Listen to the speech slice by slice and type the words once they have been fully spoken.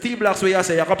T-Blocks where you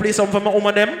say, I can play something for my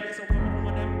woman them.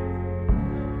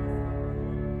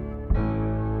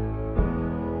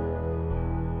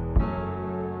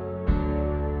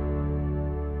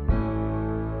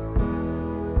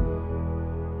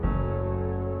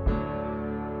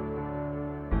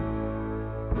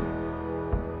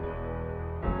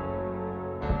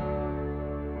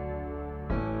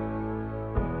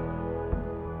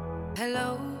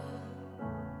 Hello,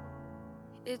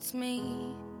 it's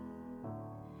me.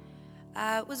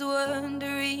 I was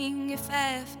wondering if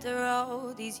after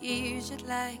all these years you'd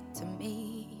like to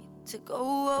meet to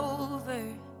go over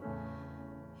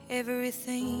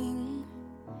everything.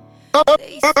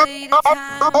 They say the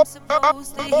time's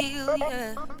supposed to heal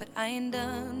ya, but I ain't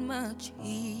done much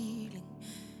healing.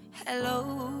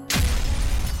 Hello,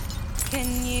 can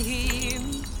you hear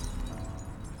me?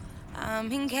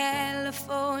 I'm in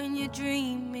California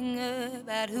dreaming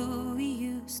about who we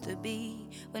used to be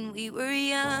when we were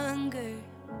younger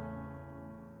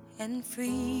and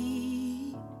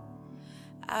free.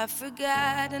 I've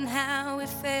forgotten how it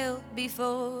felt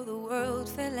before the world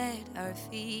fell at our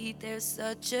feet. There's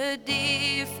such a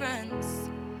difference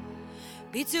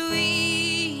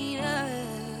between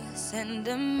us and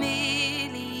a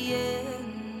million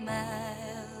miles.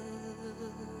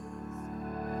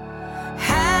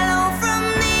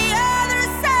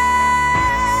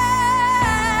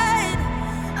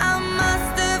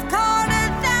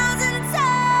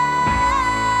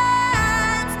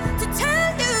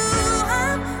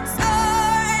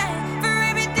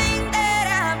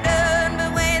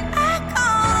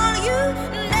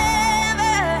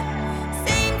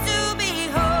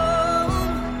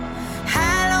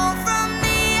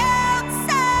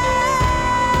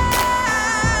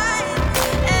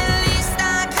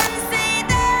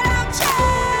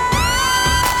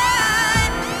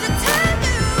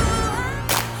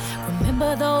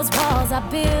 I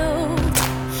built,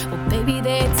 well baby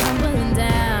they're tumbling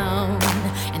down,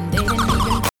 and they didn't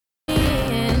even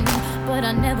in, but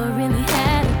I never really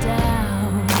had a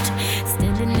doubt.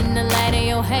 Standing in the light of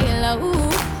your halo,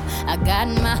 I got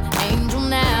my angel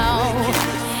now.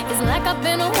 It's like I've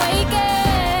been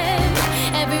awakened.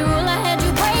 Every rule I had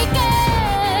you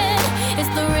breaking,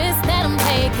 it's the risk that I'm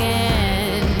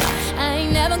taking. I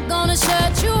ain't never gonna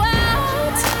shut you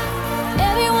out.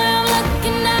 Everywhere I'm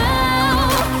looking now,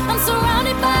 I'm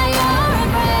surrounded by your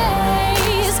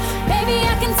embrace. Baby,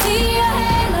 I can see your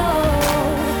halo.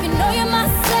 You know you're my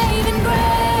saving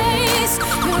grace.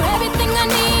 You're everything I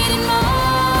need and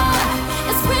more.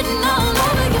 It's written all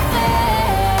over your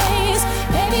face.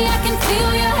 Baby, I can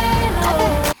feel your halo.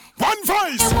 One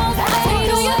voice! It won't fade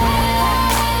to your halo.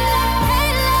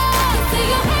 You see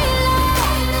your halo.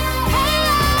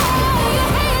 Halo. Your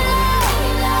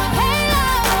halo. Halo.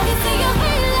 You see your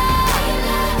halo.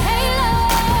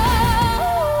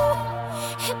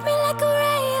 Hit me like a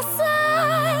ray of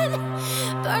sun,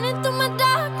 burning through my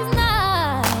darkest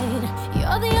night.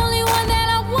 You're the only one that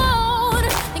I want.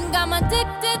 Think I'm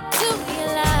addicted to your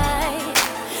light.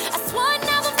 I swore I'd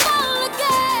never fall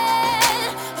again,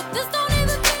 but this don't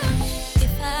even feel.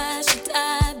 If I should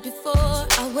die before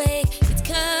I wake, it's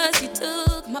 'cause you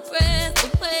took my breath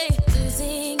away.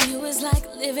 Losing you is like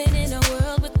living in a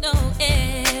world with no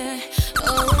air. Oh,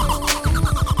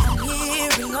 I'm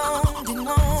here alone and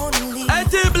lonely. Hey,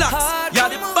 T-Blocks, you're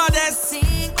the baddest.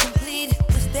 Incomplete,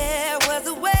 'cause there was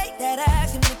a way that I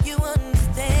can make you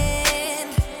understand.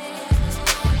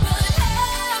 But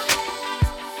how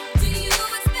do you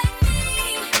expect me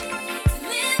to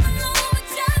live alone with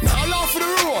just Now laugh for the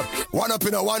road. One up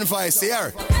in a one voice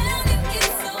here. around you?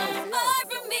 It's so hard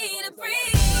for me to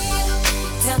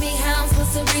breathe. Tell me how I'm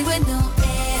supposed to breathe with no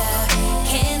air.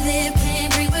 Can't live, can't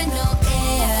breathe with no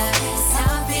air. It's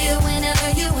how I feel whenever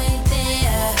you ain't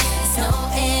there. It's no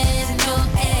air, no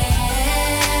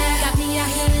air. Got me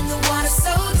out here in the water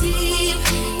so deep.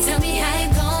 Tell me how you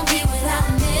gon' be without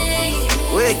me.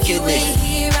 You ain't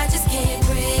here, I just can't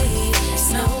breathe. It's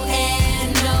no air,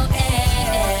 no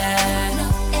air. No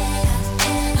air,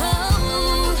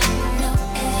 oh, no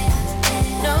air,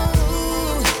 no,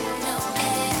 no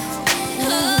air,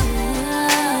 no,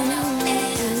 no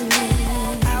air.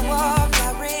 I walk, I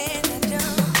ran, I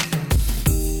jump.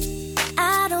 I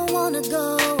don't wanna go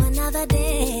another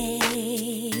day,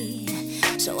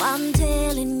 so I'm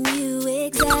telling you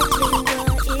exactly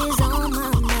what is on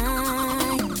my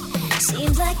mind.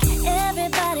 Seems like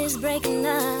everybody's breaking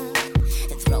up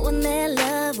and throwing their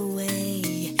love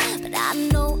away, but I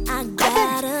know I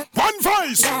gotta One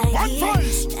voice! right One here.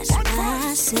 voice! That's One why I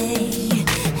voice! say,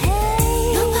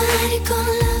 hey, nobody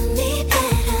gonna love me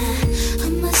better. I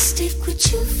must stick with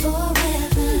you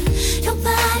forever.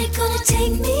 Nobody gonna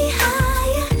take me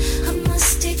higher. I must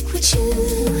stick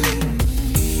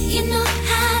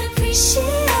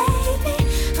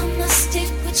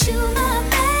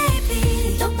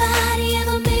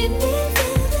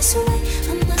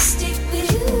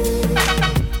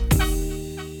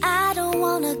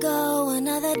wanna go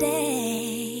another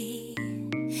day.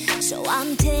 So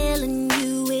I'm telling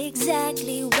you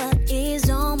exactly what is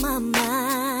on my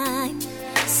mind.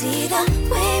 See the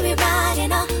way we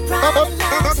riding our private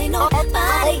lives, ain't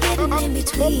nobody getting in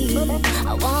between.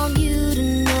 I want you to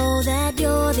know that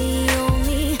you're the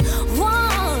only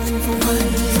one for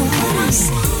what I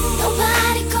say.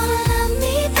 Nobody gonna love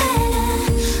me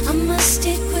better. I must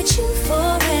stick with you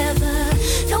forever.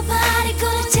 Nobody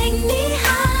gonna take me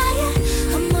higher.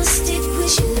 I must stick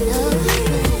with you.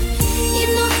 You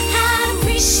know how to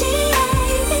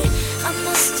appreciate me. I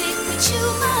must stick with you,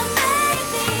 my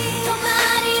baby.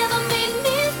 Nobody ever made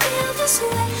me feel this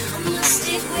way. I must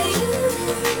stick with you.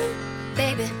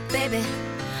 Baby, baby,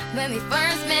 when we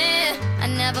first met, I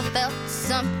never felt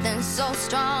something so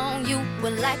strong. You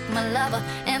were like my lover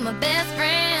and my best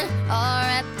friend, all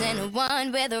wrapped in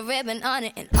one with a ribbon on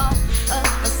it. And all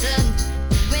of a sudden,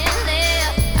 when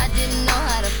left, I didn't know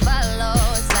how to follow.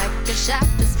 It's like a shot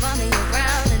that spun me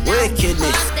around, and now I'm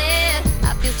there.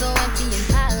 I feel so empty and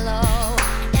hollow,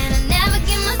 and I never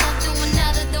give myself to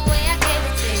another the way I gave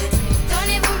it to you. Don't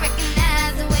even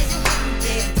recognize the ways you want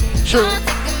me. True. Gonna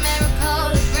take a miracle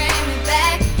to bring me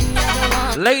back, and you're the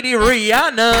one. Lady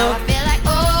Rihanna. I feel like, oh,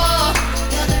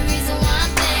 you're the reason why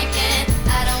I'm thinking I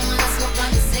don't wanna smoke on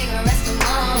the cigarettes no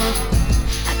more.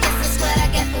 I guess that's what I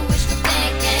get for wishful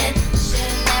thinking.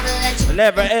 Should've never let you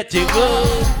Never let you go.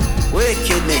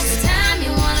 Wickedness. Every time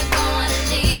you wanna go on a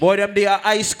leave, Boy, them they are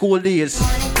high school days.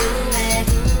 wanna do it.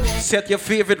 Set your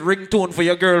favorite ringtone for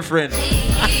your girlfriend.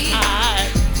 Rehab,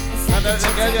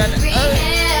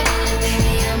 baby,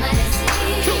 I'm a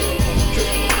disease.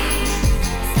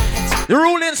 The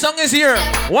ruling song is here.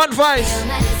 One Vice,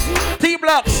 T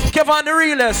Blocks, Kevin the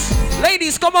Realest.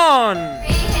 Ladies, come on.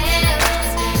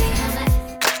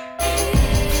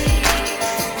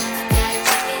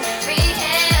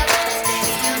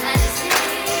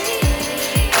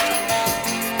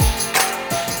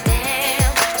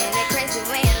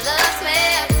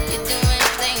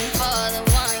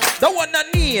 That one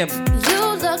that name.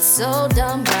 You look so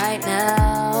dumb right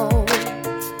now.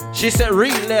 She said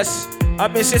realest. I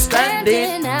miss you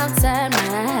standing. Standing outside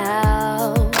my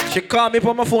house, She called me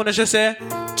on my phone and she said,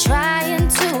 trying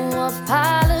to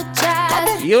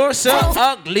apologize. you're so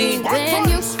ugly. When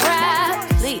you cry,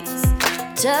 please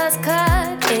just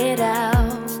cut it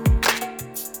out.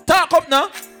 Talk up now.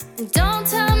 Don't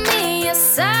tell me you're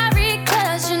sorry,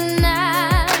 'cause you're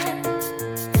not.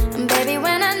 Baby,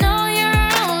 when I know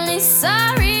you're only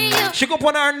sorry, you She go up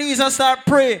on her knees and start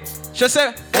praying. She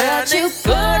said, but you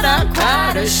put on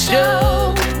quite a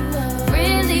show.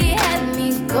 Really had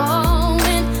me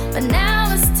going, but now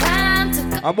it's time to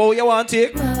go. about you want to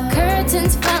take?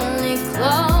 Curtains finally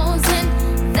closing.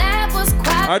 That was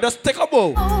quite I just take a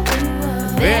bow.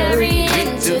 very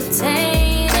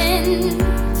entertaining,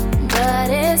 but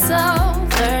it's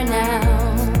over now.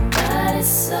 But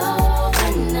it's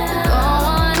over now. Go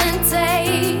on and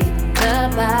take the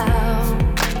bow.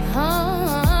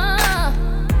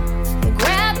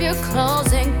 Grab your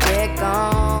clothes and get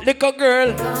gone. Little girl,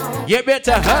 you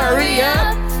better hurry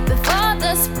up. Before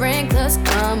the sprinklers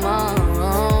come on.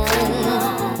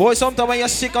 Boy, sometimes when you're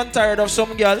sick and tired of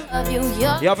some girl, Love you,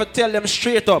 you have to tell them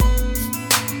straight up.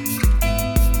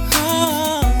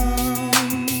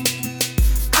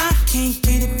 I can't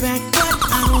get it back,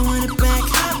 but I don't want it back.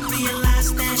 I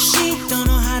realize that she don't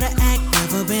know how to act.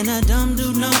 Never been a dumb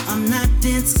dude, no, I'm not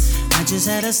dense. I just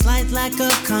had a slight lack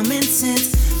of common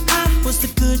sense. I was the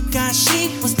good guy, she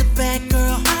was the bad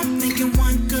girl. I'm thinking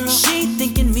one girl, she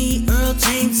thinking me, Earl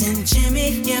James and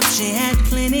Jimmy. Yep, she had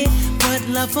plenty, but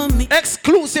love for me.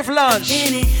 Exclusive launch.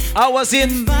 I was in.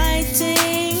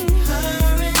 Inviting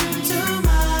her into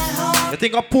my home. You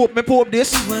think I poop? Me poop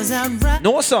this? Was I right?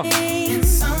 No, sir.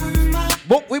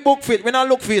 Book, we book fit. We not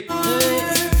look fit.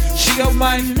 She of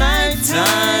my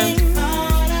nighttime.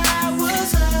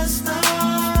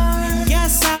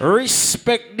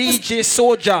 Respect DJ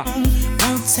Soldier.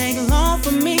 Won't take long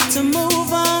for me to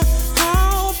move on.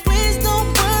 Oh, please don't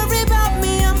worry about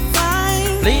me, I'm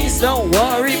fine. Please don't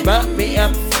worry about me.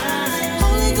 I'm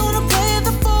Only gonna play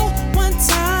the fool one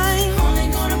time.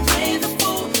 Only gonna play the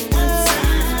fool one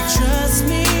time. Trust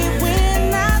me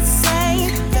when I say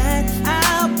that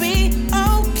I'll be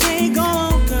okay. Go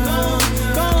on, girl.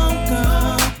 Go on,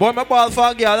 girl. boy, my ball for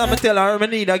a girl. I'm tell her I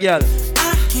need a girl.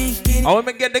 I can't get I want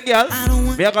me get the girl. I don't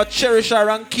want Me I got cherish her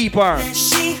and keep her.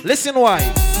 she. Listen why.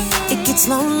 It gets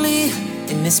lonely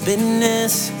in this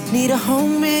business. Need a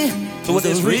homie. So what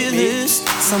is realist?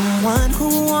 Someone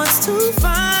who wants to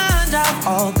find out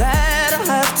all that I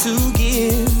have to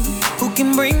give. Who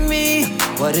can bring me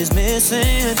What is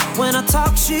missing? When I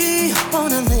talk, she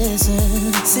wanna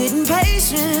listen. Sitting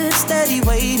patient, steady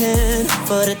waiting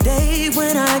for the day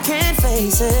when I can't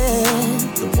face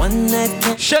it. The one that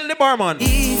can Shelly Barman.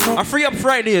 I free up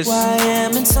Fridays. why I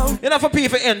am and so You know for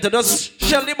people enter, just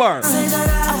Shelly Bar. say that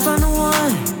I found the one.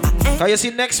 I ain't Can you see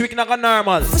next week naka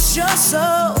normal? for sure,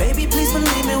 so baby, please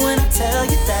believe me when I tell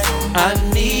you that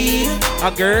I need A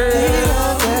girl.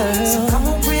 a girl. So come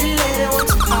on, pretty lady, won't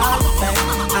you holler back?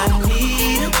 I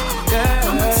need a girl.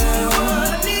 I'ma tell you what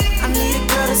I need. I need a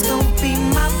girl that's gonna be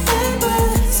my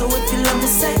favorite. So if you love me,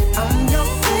 say I'm your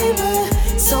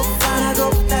favorite. So fine, I go,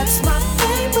 that's my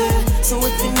favorite. So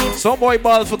if you need, Some boy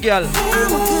ball for girl.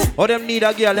 I'm a good Or them need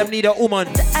a girl, them need a woman.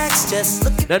 axe, just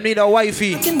looking Them need a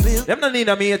wifey. real. Them don't need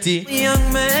a matey.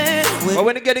 Young man, with But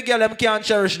when you get the girl, them can't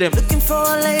cherish them. looking for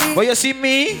a lady. But you see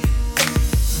me?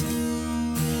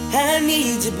 I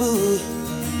need you, boo.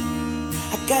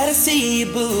 I gotta see you,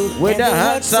 boo. With And the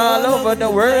hearts all over the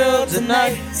world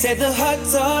tonight. Said the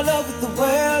hearts all over the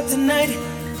world tonight.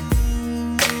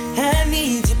 I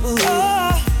need you, boo.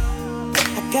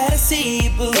 I gotta see you,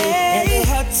 boo. And the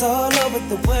hearts all over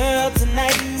the world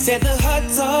tonight. Said the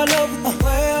hearts all over the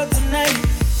world tonight.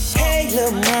 Hey,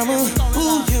 little mama,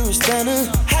 ooh, you're a stunner.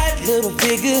 Hot little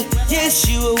figure, yes,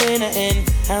 you a winner. And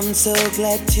I'm so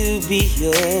glad to be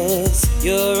yours.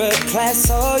 You're a class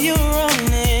all your own.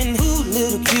 And ooh,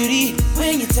 little cutie,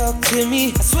 when you talk to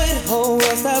me, I swear the whole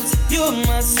world stops. You're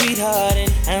my sweetheart,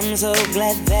 and I'm so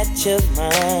glad that you're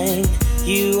mine.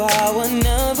 You are one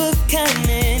of a kind,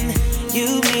 and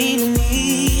you mean to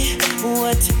me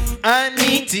what I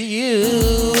need to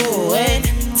you. and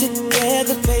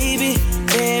together, baby,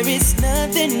 there is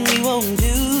nothing we won't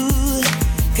do.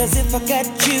 Cause if I got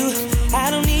you, I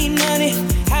don't need money,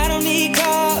 I don't need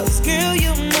cars, girl,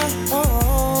 you're my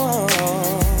own.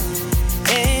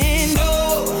 And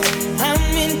oh, I'm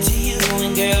into you,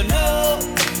 and girl, no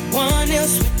one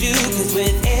else would do. Cause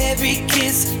with every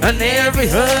kiss And every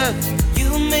hug. you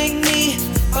make me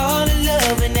fall in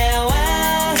love, and now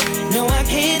I know I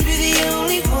can't be the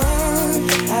only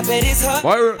one. I bet it's hard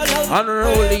Why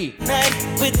unruly? night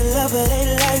with the love of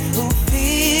their life who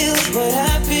feel what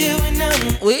I feel when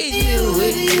I'm With you,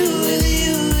 with you. with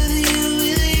you, with you,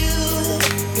 with you,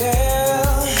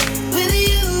 girl. With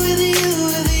you, with you,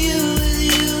 with you, with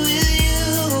you, with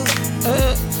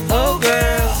you. Oh,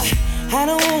 girl. I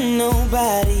don't want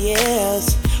nobody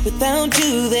else. Without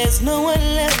you, there's no one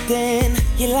left. And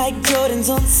you're like Jordans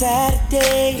on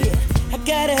Saturday. I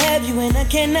gotta have you, and I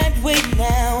cannot wait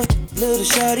now. Little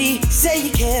shorty, say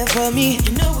you care for me.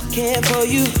 You know I care for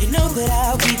you. You know that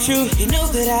I'll be true. You know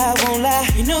that I won't lie.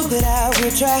 You know that I will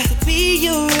try to be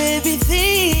your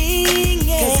everything.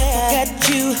 Yeah. 'Cause if I got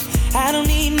you, I don't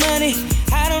need money.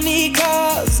 I don't need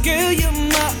cars. Girl, you're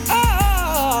my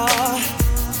all.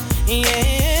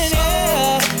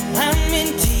 Yeah, I'm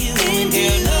into you, and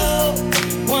girl,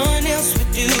 no one else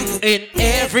would do. In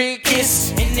every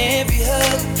kiss. In every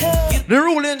hug, The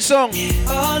ruling song.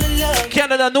 all the love.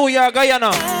 Canada, New York,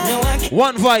 Guyana. No, I can't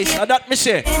One voice. That me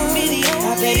say. be the only.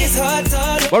 I bet it's hard to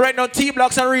all But right now,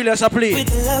 T-Blocks and Realers are playing. with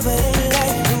the love of their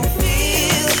life who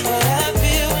feels what I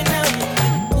feel when I'm.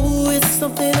 Ooh, it's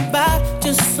something about,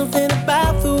 just something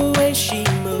about the way she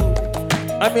moves.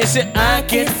 I mean, say, I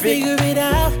can figure. Figure it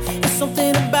out. It's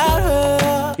something about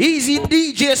her. Easy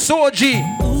DJ Soji.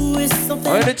 Ooh, it's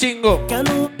something How the thing go? I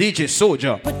know, DJ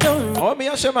Soldier. but don't Oh, me,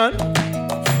 I say, man.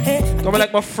 hey, Come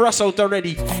like my frost out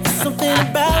already. something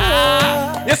about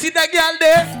her. You see that girl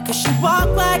there? Cause she walk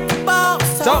like a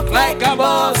boss, Talk like a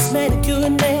boss. manicure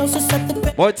and nails just at the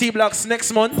back. Boy, T-Blocks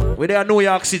next month. We're there in New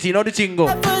York City. You know the thing go?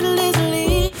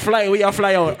 Effortlessly, Fly, we are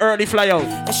fly out. Early fly out.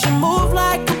 and she move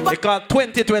like a They call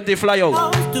 2020 fly out.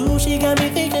 boss. Do she got me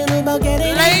thinking about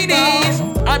getting Ladies,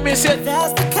 involved. I miss it.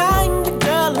 That's the kind of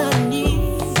girl I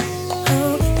need.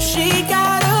 She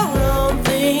got her own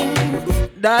thing.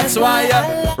 That's why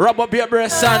rub up your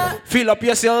breasts and fill up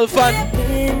yourself and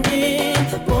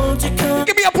Won't you come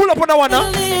give me a pull up on that one, a huh?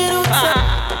 little time?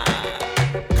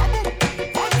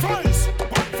 One voice,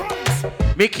 one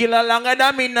voice. Me kill a longer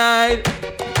than midnight.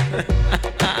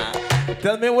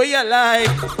 Tell me what you like.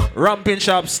 Ramping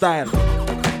shop style.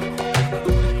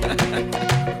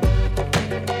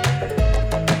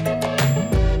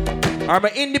 Are my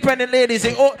independent ladies,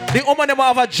 the woman them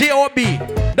have a J.O.B.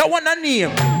 That one a name.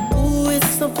 Ooh, it's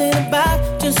something about,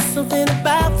 just something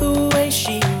about the way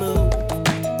she moves.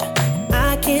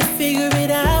 I can't figure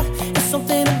it out. It's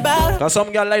something about her. Cause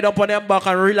some girl lie down on them back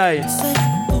and rely Say,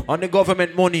 on the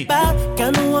government money. about,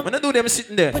 got no one, When I do them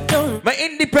sitting there. but don't. My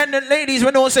independent ladies,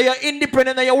 when don't say you're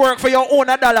independent and you work for your own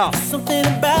 $1. Something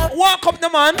about, Walk up the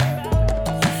man.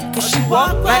 Cause she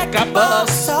walk like a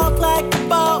boss, talk like a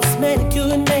boss,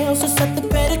 manicure and nails, just set the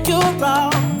pedicure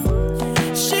off.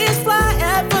 She's fly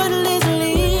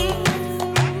effortlessly,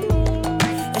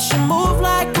 and she move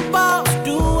like a boss,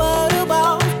 do what a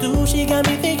boss do. She got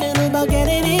me thinking about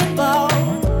getting involved.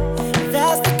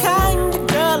 That's the kind of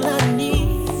girl I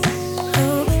need.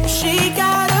 She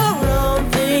got her own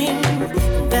thing,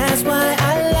 that's why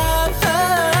I love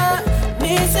her.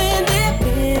 Miss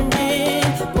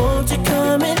Independent, won't you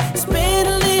come and spend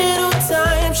a little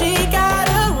time? She got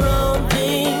her own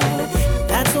thing,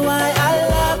 that's why I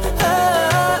love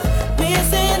her.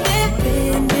 Miss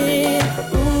Independent,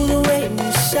 ooh, the way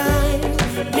you shine.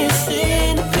 Miss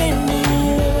Independent.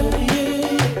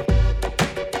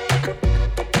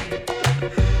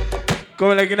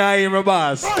 Come like an eye in my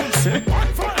boss.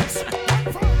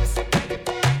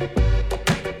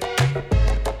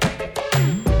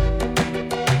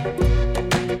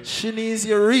 She needs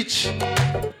you rich.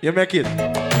 You make it.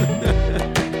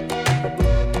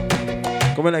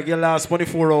 Come on, like your last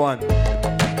 2401.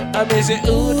 I mean, say,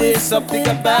 ooh, there's something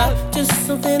about. Just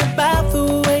something about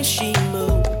the way she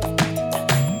moves.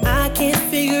 I can't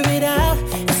figure it out.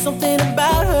 It's something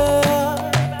about her.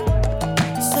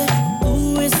 Say,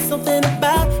 ooh, it's something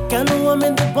about kind of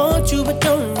woman that wants you but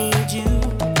don't need you.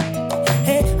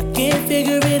 Hey, I can't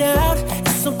figure it out.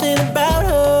 It's something about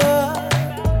her.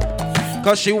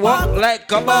 Cause she walk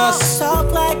like a boss.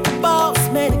 Talk like a boss,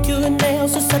 manicure and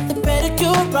nails, just set the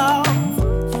pedicure off.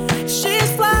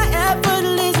 She's fly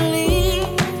effortlessly,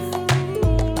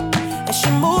 and she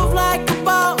move like a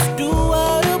boss, do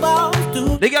what a boss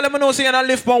do. The girl let me know saying I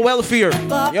live on welfare.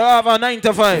 You have a 9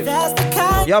 to 5. That's the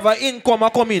kind. You have an income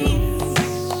coming.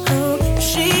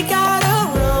 She got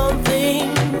her own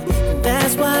thing,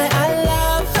 that's why I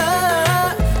love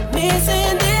her. Miss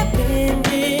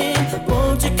Independent,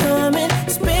 won't you come and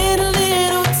spend a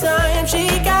little time? She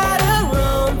got her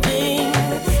own thing,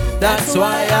 That's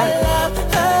why I love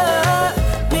her.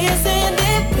 Miss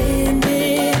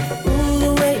Independent, ooh,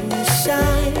 the way you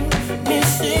shine.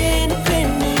 Miss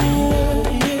Independent,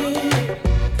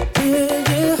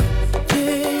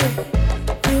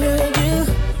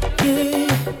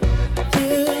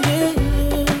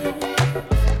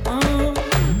 yeah,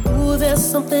 ooh, there's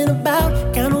something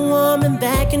about kind of woman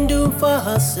that can do for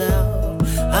herself.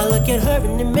 I look at her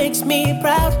and it makes me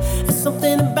proud. There's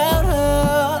something about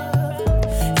her.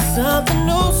 Something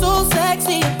oh so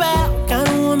sexy about kind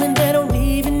of woman that don't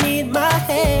even need my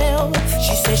help.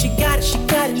 She says she got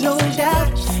it, no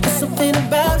doubt. There's something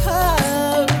about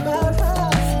her.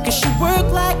 Cause she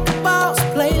work like a boss,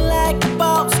 play like a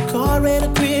boss. Car and a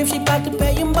crib, she bout to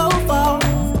pay them both off.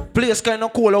 place kind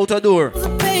of cold out the door.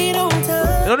 Paid on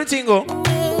time. You know the thing go?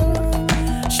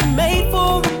 She made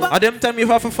for a At them time you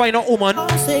have to find a woman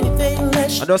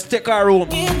and just take her home.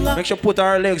 Make sure put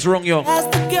her legs around you.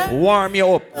 Warm you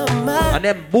up. And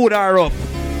then boot her up.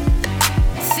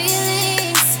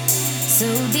 Feelings, so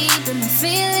deep in my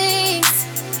feelings.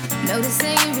 Notice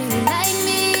that you really like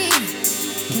me.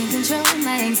 Can't control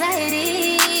my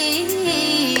anxiety.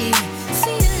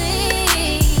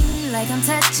 Feeling like I'm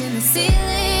touching the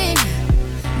ceiling.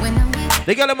 When I'm with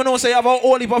The girl let me know say you have a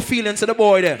whole heap of feelings to the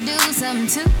boy there. do something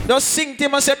to Just sing to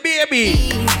him and say, baby.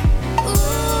 me. Ooh,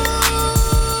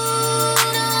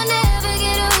 no, I'll never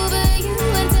get over you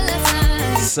until I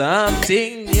find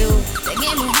Something new. that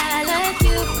get me high like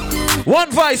you do. One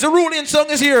voice, the ruling song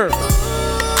is here.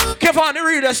 Ooh, Kevin the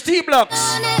Reader, Steve Blocks.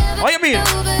 I'll never What you mean?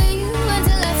 get over you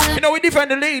until I find You know we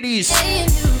defend the ladies. saying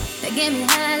you that get me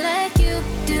high like you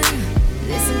do.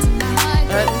 Listen to my heart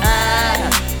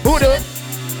go Who do?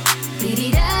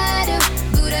 Dee-dee-da-do,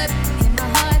 boot up, and my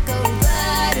heart go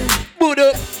ba-do. Who do?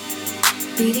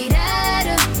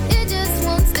 Dee-dee-da-do, it just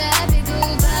won't stop, it go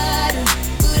ba-do.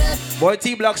 Boot up, Boy,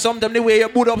 T-Block, sometimes the way you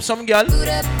boot up some girl, boot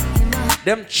up, and my heart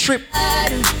them trip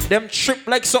ba-do.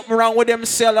 like something wrong with them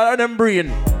cell or them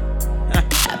brain. I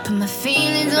put my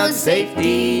feelings on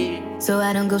safety, so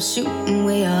I don't go shooting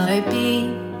where your heart be.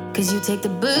 Cause you take the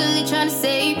bullet trying to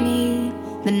save me,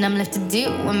 then I'm left to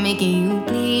deal with making you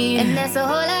bleed. And that's a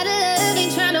whole lot of love,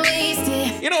 ain't trying to waste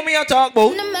it. You know me I talk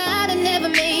about. No matter, never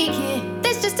make it.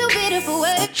 That's just too bitter for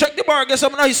work. Check the bar, get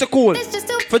something nice and cool. That's just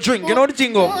too For drink, you know the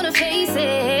thing go. wanna face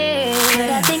it. But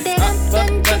I think that I'm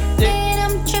done tripping.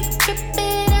 I'm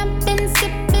tripping. I've been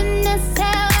sipping. That's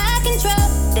how I control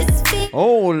this feeling.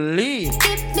 Holy.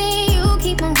 You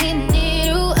keep on hitting it.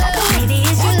 Ooh, maybe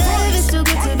it's your love, it's too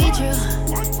good to be true.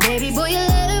 Baby boy, your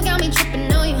love got me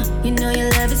tripping on you. You know your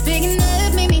love is big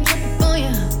enough, made me trip on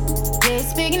you. Yeah,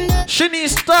 it's big enough, She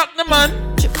needs stock the man.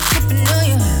 tripping on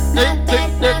you. Not bad,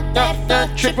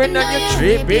 Tripping on you,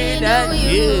 tripping on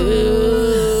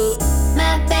you.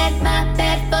 My bad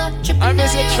for I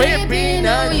miss you tripping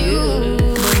on you.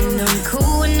 I'm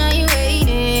cool when now you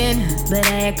waiting, but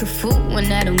I act a fool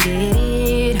when I don't get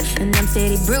it. And I'm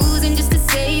steady bruising just to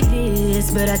save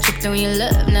this, but I tripped on your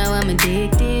love, now I'm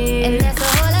addicted. And that's a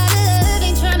whole lot of love,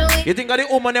 ain't tryna wait. You think of the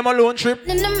woman them alone trip?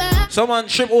 Someone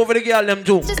trip over the girl them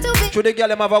too. Should the girl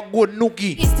them have a good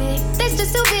nookie? That's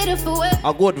just too bitter for what?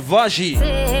 A good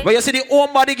vaji. But you see the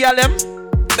home body girl them?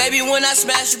 Baby, when I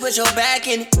smash, you put your back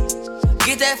in it.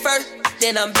 Get that first,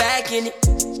 then I'm back in it.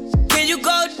 Can you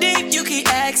go deep? You keep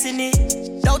asking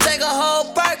it. Don't take a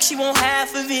whole perk, she want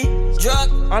half of it.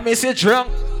 Drunk. I miss you drunk.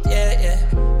 Yeah.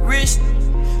 Rich,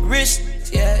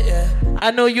 yeah.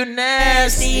 I know you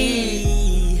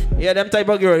nasty. Yeah, them type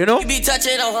of girl, you know? You be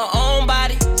touching on her own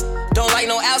body. Don't like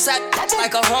no outside,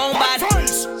 like a homebody.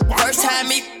 First time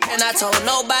me, and I told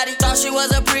nobody. Thought she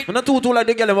was a pretty. I'm not too like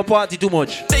the girl in my party too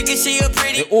much. Thinking she a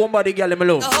pretty. The home body girl in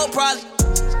alone. The whole probably.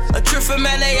 A trip from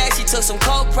LA, she took some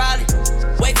coke probably.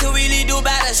 Wait till we really do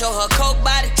bad and show her coke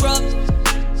body drop.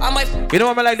 I might. You know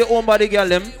what I like the home body girl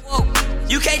them?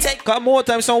 You can't take. Cause more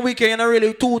times some weekend you not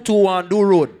really too want do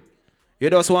road. You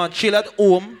just want chill at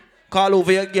home, call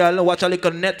over your girl, watch a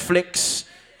little Netflix,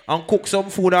 and cook some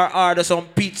food or order some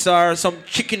pizza or some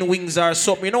chicken wings or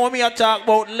something. You know what me I talk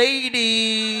about,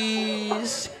 ladies?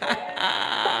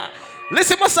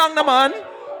 Listen my song now, man.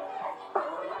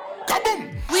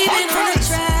 We've been on a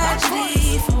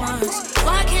tragedy for once.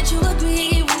 Why can't you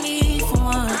agree with me for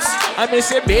once? I may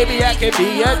say, baby, I can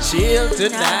be your chill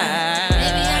tonight.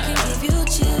 Baby, I can give you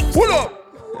chills. Pull up.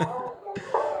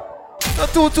 Not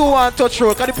too want touch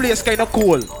road, cause the place kinda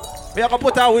cool. We can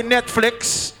put out with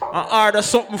Netflix and order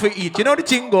something for eat. You know the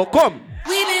thing go, come.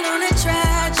 We've been on a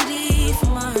tragedy for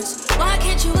once. Why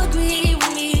can't you agree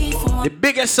with me for once? The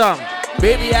biggest song.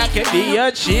 Baby, I can be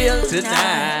your chill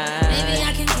tonight. Baby,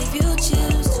 I can give you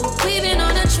chills too. We've been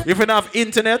on a If you don't have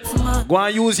internet, go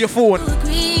and use your phone.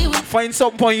 Find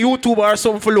something on YouTube or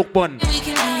something for look on. We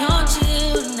can be on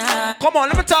chill tonight. Come on,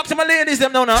 let me talk to my ladies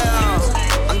them now.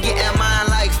 I'm getting mine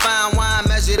like fine wine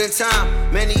measured in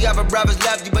time. Many other brothers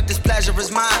love you, but this pleasure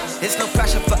is mine. It's no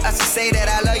pressure for us to say that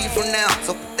I love you from now.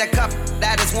 So that cup,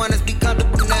 that is one that's be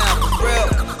comfortable now. Real,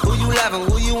 who you loving,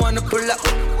 who you wanna pull up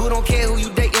with? Who don't care who you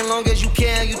dating, long as you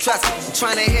care and you trust it. I'm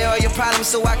trying to hear all your problems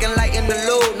so I can lighten the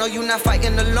load. No, you not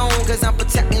fighting alone, cause I'm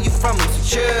protecting you from them.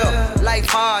 So chill, life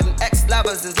hard and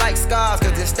ex-lovers is like scars.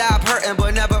 Cause it stopped hurting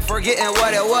but never forgetting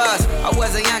what it was. I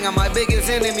wasn't young and my biggest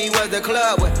enemy was the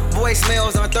club with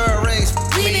voicemails on third rings.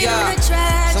 We've been on a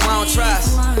tragedy so I don't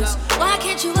trust. for once. Why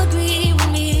can't you agree with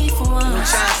me for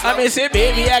once? I may say,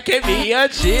 baby, I can be your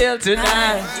chill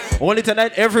tonight. Only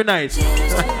tonight, every night. We've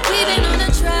been on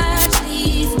a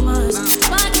tragedy for once.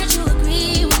 Why can't you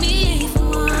agree with me for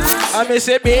once? I may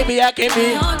say, baby, I can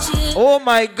be. On chill. Oh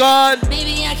my God.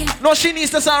 Baby, I can. No, she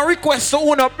needs to send request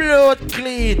so una blood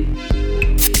clean.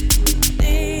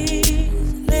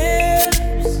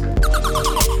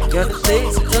 Got the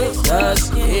things to taste our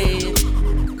skin.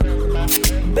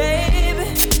 Baby,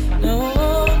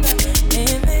 no,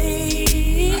 in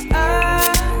these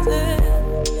eyes, I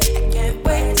can't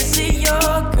wait to see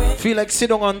your grin. Feel like sit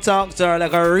down and talk to her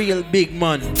like a real big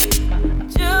man.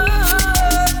 Just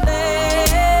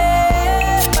let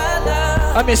my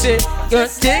love. I may say, girl,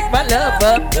 take my love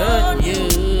up on you.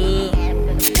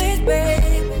 Please,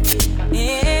 baby,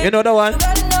 yeah. You know the one?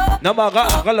 No matter,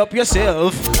 huckle up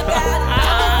yourself.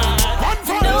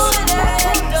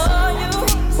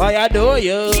 Why I do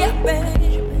you? Yeah, baby.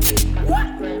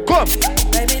 Come.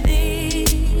 Baby,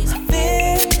 these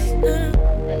fears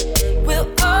will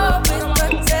always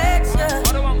protect you.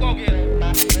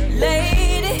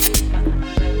 Lady,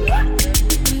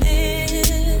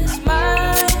 this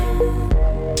mind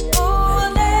will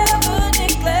never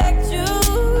neglect you.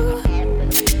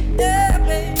 Yeah,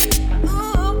 baby.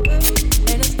 Ooh,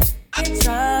 and it's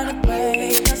trying to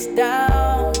break us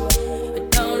down, but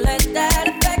don't let that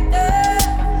affect us.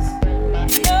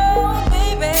 No,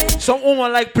 baby. Some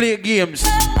women like play games.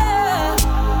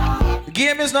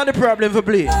 Game is not the problem for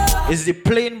play. It's the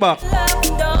playing back.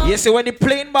 You see when the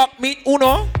playing back meet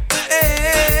Uno,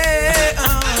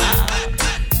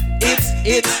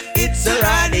 it's a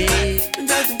rally.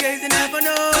 Just in case you never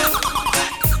know.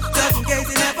 Just in case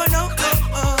you never know.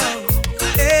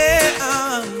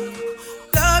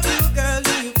 Love you, girl.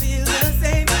 Do you feel the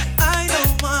same? I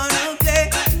don't wanna play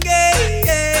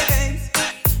games.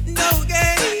 No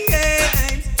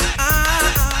games.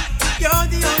 You're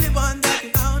the only one that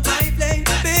can out my flame.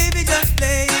 Baby, just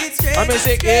play it straight. I may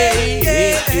say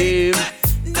game.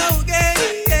 No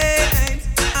games.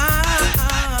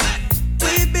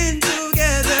 We've been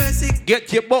together 6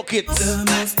 Get your buckets.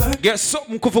 Get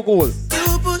something for goal.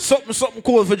 You put something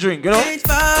cool for drink, you know? Change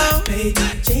for, baby,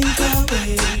 change for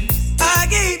ways. I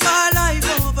gave my life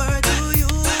over to you.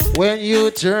 When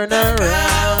you turn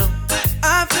around.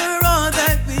 After all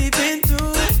that we've been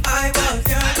through, I was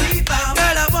your rebound.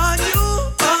 Girl, I want you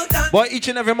all the Boy, each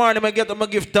and every morning I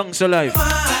give thanks to life.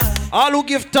 All who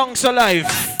give thanks to life.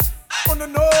 Wanna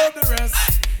know the rest?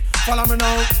 Follow me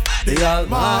now. The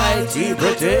Almighty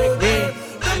protect me.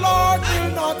 The Lord will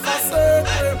not forsake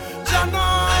me.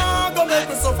 Jana, don't make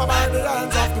me suffer by the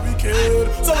hands of the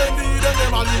wicked. So indeed,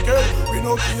 them are wicked. We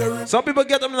no care. Some people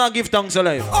get them not give thanks to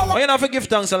life. Oh, you not give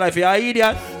thanks to life, you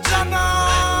idiot.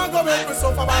 Jana, don't make me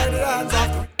suffer by the hands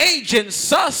of the Agent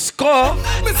Sasko.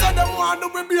 Me say them want to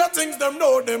be beer things, them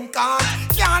know them can't.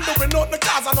 Can't do it, not the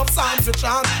cause enough psalms to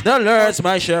chant. The Lord's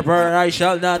my shepherd, I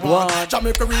shall not want.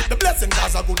 Jamaica reap the blessing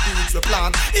cause of good deeds we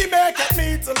plan. He make it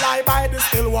me to lie by the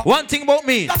still walk. One thing about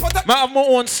me, I have my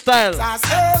own style. I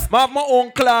have my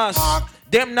own class.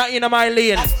 Them not in my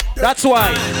lane. That's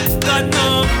why. God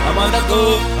no, I'm on the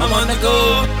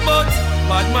go, but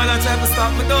bad man I try to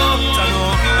stop me though.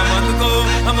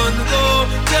 I'm on the go,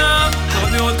 yeah.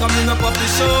 Don't me all coming up off the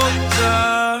show,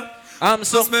 yeah. I'm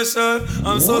so special,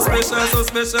 I'm so special.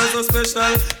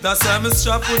 That's why I'm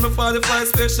strapped with my 45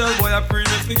 special. Boy, I pray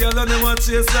me together and they want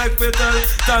chase like petal.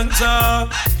 Thank ya.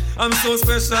 I'm so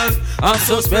special. I'm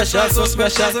so special.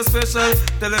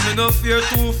 Tell them me no fear,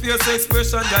 two fierce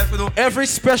expression. Guy for no. Every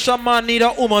special man need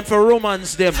a woman for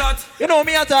romance them. You know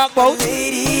me I talk about.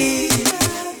 ladies.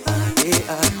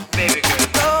 Baby girl.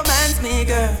 Romance me,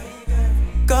 girl.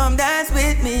 Come dance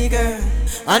with me, girl.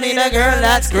 I need a girl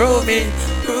that's groovy.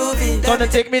 Gonna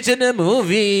take me to the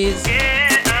movies.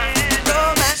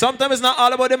 Romance. Sometimes it's not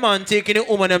all about the man taking the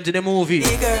woman them to the movie.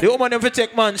 The woman them for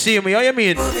take man see me. How you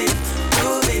mean?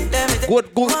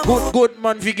 Good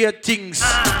man we get things.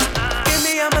 Give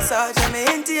me a massage, let me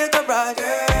into your garage.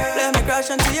 Let me crash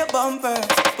onto your bumper.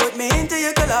 Put me into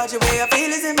your collage, the way I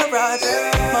feel is in my garage.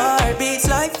 My heart beats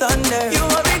like thunder. You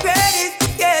won't regret it,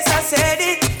 yes I said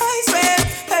it. I swear,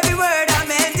 every word I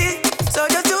meant it. So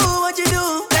just do what you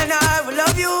do, then I will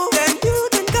love you. Then you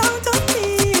can count on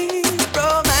me.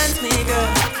 Romance me,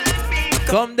 girl.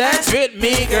 Come dance with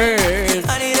me, girl.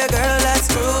 I need a girl that's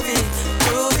groovy.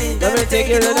 Let me take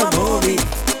you to the movie.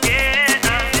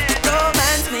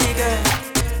 Romance me, girl.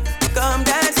 Come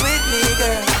dance with me,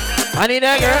 girl. I need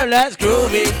a girl that's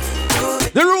groovy.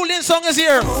 The ruling song is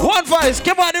here. One voice,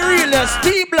 give out the realness.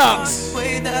 T-Blocks.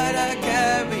 Way that I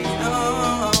carry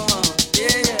on.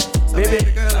 Yeah. So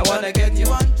Baby, girl, I wanna get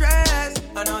you undressed.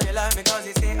 I know you like me cause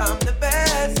you say I'm the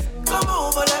best. Come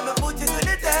over, let me put you to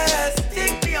the test.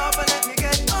 Take me off and let me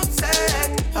get upset.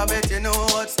 I bet you know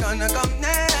what's gonna come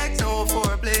next. No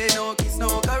foreplay, no kiss,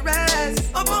 no caress.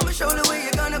 Up on my shoulder where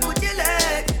you gonna put your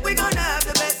leg. We gonna have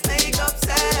the best makeup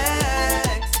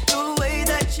sex. The way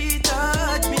that she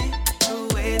touch me,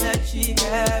 the way that she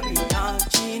carry on.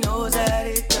 She knows that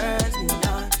it turns me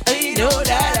on. I know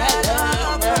that I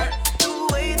love her.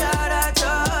 The way that I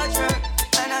touch her,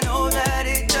 and I know that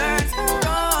it turns her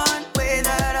on. Way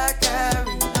that I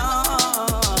carry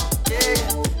on,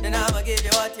 yeah. And I'ma give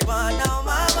you what you want now,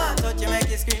 mama. Touch you make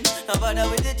you scream. No bother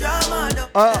with the drama.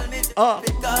 Don't tell me to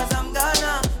because I'm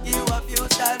gonna give you a few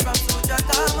style from Suja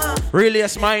Kama. Really,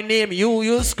 it's my name.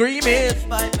 You screaming.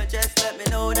 Bite my chest, let me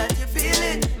know that you feel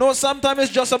it. No, sometimes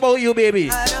it's just about you, baby.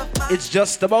 It's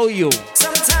just about you.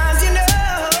 Sometimes you know,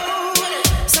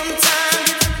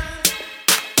 sometimes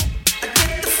I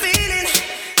get the feeling.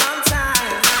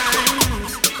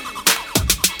 Sometimes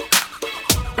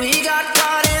we got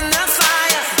caught in the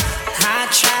fire. I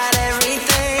tried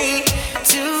everything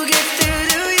to get through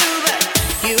to you, but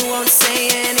you won't say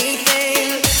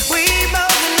anything. We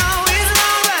both know it's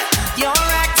wrong, but you're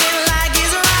acting like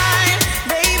it's right.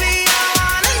 Baby, I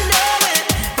wanna know it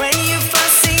when you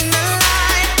first seen the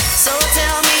light. So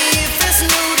tell me if it's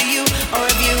new to you or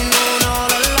if you've known all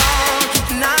along.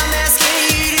 And I'm asking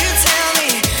you to tell me,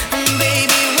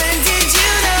 baby, when did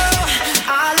you know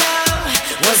our love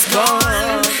was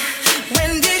gone?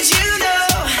 When did you know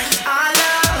our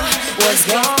love was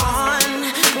gone?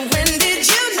 When did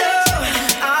you know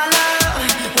our love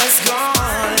was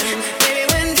gone? Baby,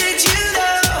 when did you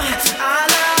know our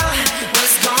love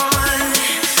was gone?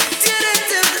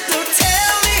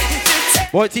 Tell me,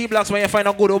 Boy, T-Blocks, when you find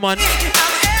a good woman, I'm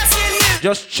asking you.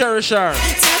 just cherish her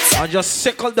and just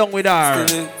sickle down with her.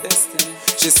 Destiny.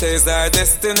 She says our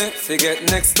destiny to get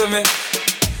next to me.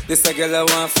 This a girl I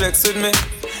want flex with me,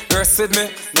 rest with me,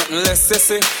 nothing less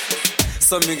sissy.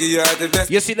 So me give her the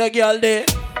best. You see the girl there?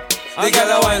 The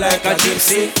girl I want like a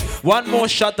gypsy. One more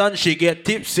shot and she get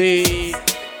tipsy.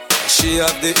 She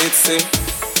have the itsy,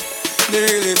 the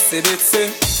real itsy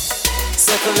bitsy.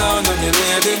 Settle down on me,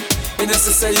 lady. You know,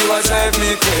 say you a drive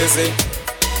me crazy.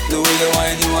 The way you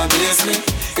whine, you amaze me.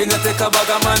 You know, take a bag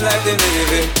of man like the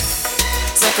Navy.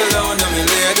 Settle down on me,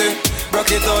 lady. Rock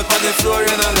it out on the floor,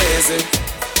 you're not lazy.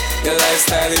 Your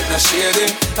lifestyle is not shady.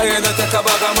 And you know, take a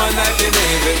bag of man like the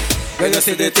Navy. When you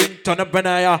see the thing, turn up and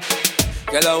I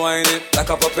Girl, I whine it like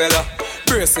a propeller.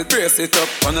 Brace it up,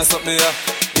 wanna stop me up.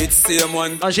 It's same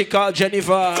one. And she called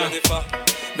Jennifer.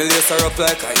 Me lace her up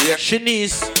like a ear. She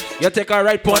needs, you take her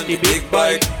right on the big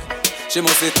bike. She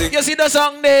must be thick. You see the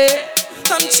song there?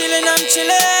 I'm chillin'.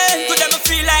 To them I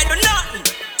feel like do nothing.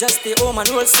 Just stay home and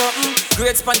roll something.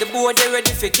 Grades on the board, they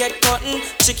ready for get cutting.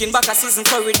 Chicken back a season,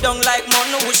 curry down like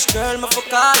mutton. Which girl me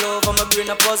fuck all over, my brain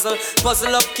a puzzle.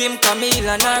 Puzzle up Kim, Camille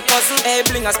and her cousin. Hey,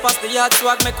 bling us past the yard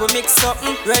swag, make we mix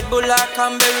something. Red Bull or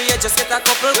Cranberry, yeah, just get a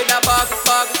couple with a bag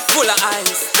full of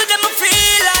ice. To them I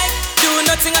feel like do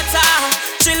nothing at all.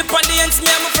 Chill upon the ends,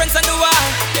 me and my friends on the wall.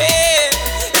 Yeah,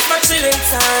 it's my chilling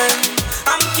time.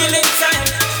 I'm killing time.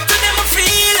 To them I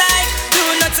feel like do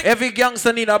nothing. Every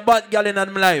gangster need a bad girl in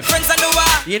them life. Friends on the wall.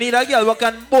 You need a girl who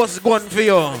can bust gun for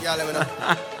you. Y'all let me know.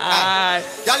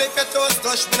 Y'all if you toast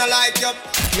touch, me no like you.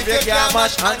 If you can't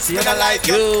mash hands, me no like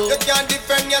you. You can't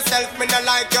defend yourself, me no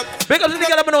like you. Because the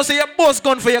girl know say you bust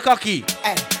gun for your cocky.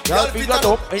 Y'all pick it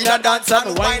up in your dance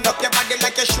and wind up your body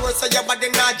like a sure, so your body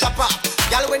not drop off.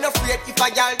 Y'all when afraid if I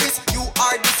y'all this, you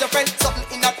are this your friend.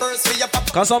 Something in a purse for your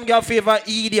papa. Cause some girl favor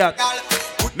idiot.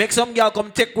 Make some girl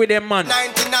come take with them man.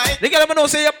 99. The girl know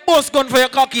say you bust gun for your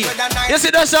cocky. You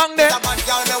see the song there? Bad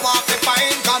girl me want to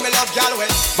find, cause me love y'all well.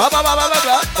 Ba ba ba ba ba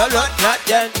ba ba ba not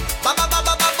then. Ba ba ba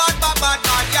ba ba ba ba ba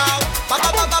bad y'all. Ba ba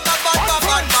ba ba ba ba ba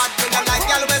bad bad. Me no like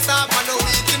y'all we soft and no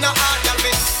weak in the heart y'all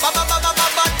me. Ba ba ba ba ba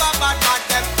ba ba bad bad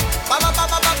them. Ba ba ba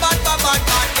ba ba ba ba bad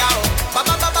bad y'all. Ba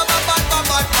ba ba ba ba ba ba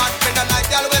bad bad. Me no like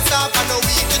y'all we soft and no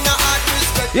weak in the heart.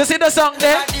 Respect. You see the song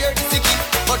there?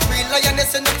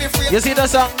 You see the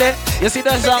song there? You see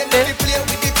the song there?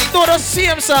 Do the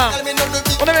same song.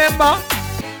 What remember?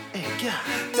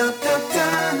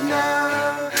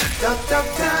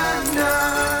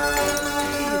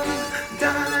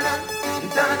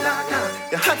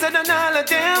 You're hotter than all of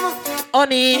them.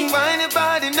 Honey, Find your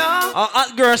body now. a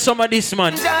hot girl some of this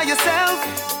man. Enjoy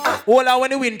yourself. Hold on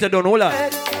when the winter done, hold on.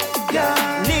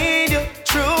 Yeah. Need you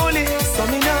truly. So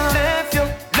me not left you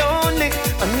lonely.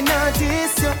 And me not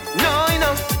diss you. No, you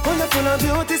know. Full of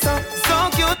beauty, so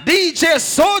cute. DJ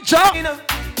Soldier, You know.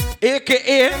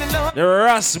 aka the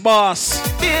Ras Boss.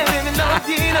 Baby, me love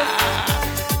you, you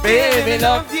know. Baby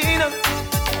love. you, you know.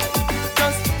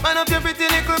 Just man up your pretty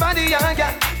little body, yeah,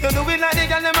 yeah. You do it like the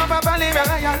girl them up a valley,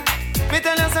 yeah. Me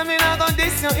tell you something, I got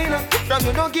this, you know. From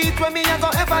you don't get with me, I go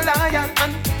ever lie,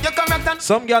 and you correct and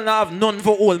Some girl not have none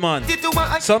for old man. did to what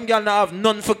I Some girl not have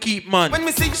none for keep man. When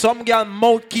me see- Some girl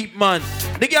mouth keep man.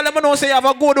 The girl them know say you have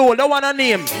a good old, the one a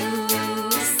name. You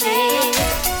say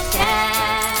that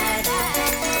I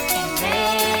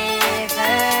can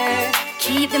never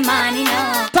keep the money,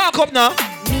 no. Talk up now.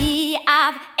 Me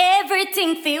have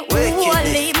everything for all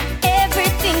him,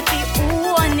 everything for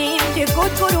all him. The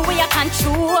good way I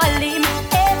control him.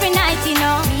 Every night, you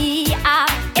know. Me have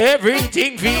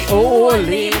Everything we owe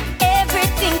him.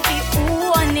 everything for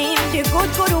all him. The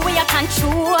good way I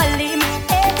control him.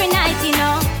 Every night, you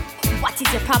know. What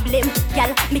is your problem,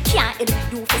 y'all? Me can't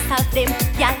help you to solve them,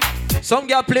 y'all. Some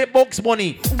girl play Bugs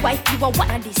Bunny. Why you are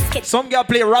one of these kids, Some girl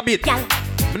play Rabbit. y'all?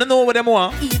 I don't know what them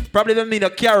want. Probably them need a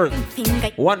carrot.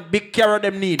 Finger. One big carrot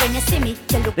them need. When you see me,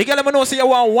 you look. The girl them know say you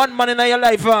want one man in your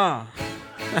life.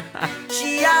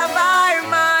 She have her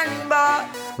man, but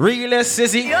Real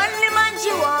sissy. the only man she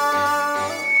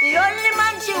want, the only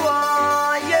man she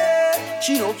want, yeah.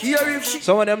 She don't care if she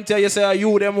Some of them tell you say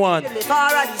you them want. live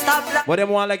far at the stoplight. But them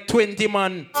want like 20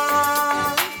 man.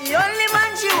 The only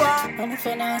man she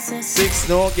want. 6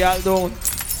 no girl don't.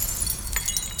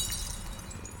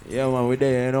 Yeah man, we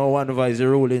there, you know, one voice the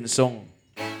ruling song.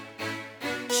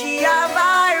 She have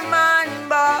her man,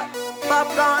 but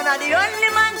popcorn are the only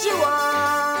man she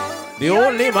want. The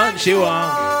only man she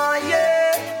want.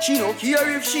 Yeah. She don't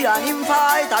care if she and him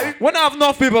fight or We don't have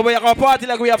enough people, but you can party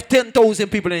like we have 10,000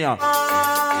 people in here.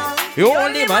 The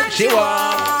only man she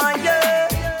want. Yeah.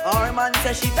 Our man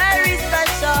says she very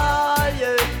special,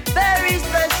 yeah. Very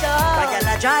special. Like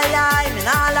a dry line, me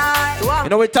nah lie. You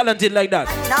know, we're talented like that.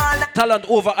 Nah lie. Talent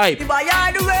over hype. The boy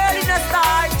are the world in a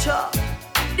starch.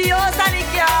 The house and the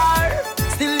car.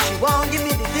 Still she won't give me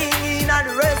the thing in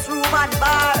the restroom and the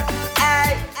bar.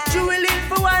 Hey, she willing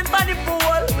for one for the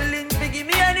pool. Willing to give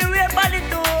me anywhere for the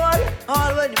tool.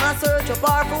 All when him a search up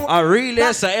our food. A real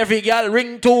yes, every girl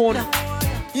ringtone.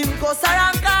 Him cuss her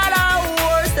and call her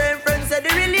whore. Same friends said the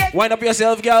relate. Wind up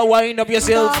yourself, girl. Wind up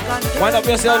yourself. Wind up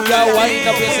yourself, girl. Wind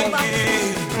up yourself.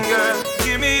 Girl,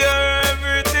 give me your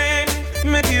everything.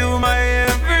 Make you my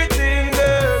everything,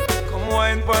 girl. Come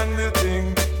wine pon the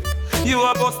thing. You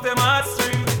a bust them heart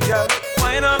string, girl.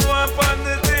 Wine up one pon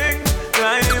the thing.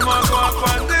 Climb up one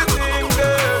pon the thing,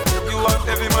 girl. You want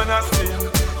every man a sing.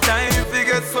 Time to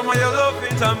get some of your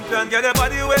loving champion. Get your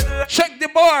body wet. Check the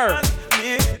bar.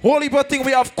 Holy but thing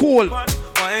we have cool.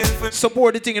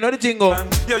 Support the thing, you know the thing go.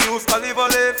 You use olive oil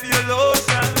for your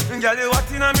lotion. Girl, you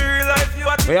what in a real life, you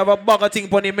what. We have a bag of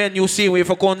thing on the menu, see we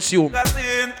for consume.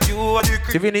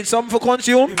 If you need something for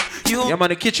consume, yeah man,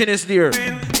 the kitchen is there.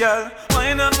 Girl,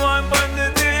 wine and go and pan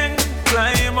the thing.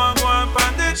 Climb and go and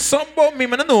pan the thing. Some about me,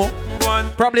 man, I know.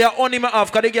 Probably I only me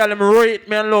off, cause the girl them rate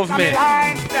me and love me.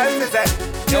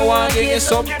 You want to get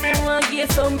some? Give me one, get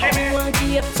some. Give me one,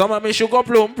 get some of me sugar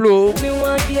plum plum. Give me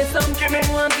one, get some. Give me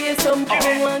one, get some. Give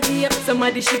me one, get some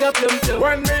of the sugar plum plum.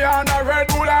 When me on a Red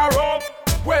Bull and rum,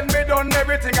 when me done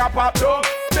everything I popped up.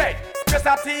 Hey, just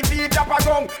a TV drop a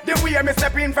gun. The way me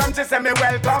step in from she say me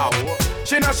welcome.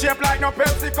 She no shape like no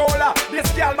Pepsi Cola. This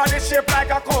girl body shape like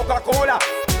a Coca-Cola.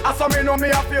 I saw me know me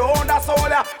have to own a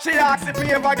soda. She asks if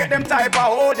me ever get them type of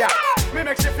holder. Me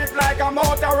make she fit like a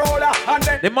Motorola. And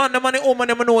then the man, the money, woman,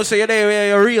 them know say you're there,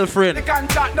 you're a real friend.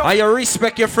 And you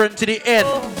respect your friend to the end.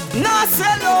 No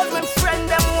sell out my friend,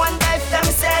 them one life, them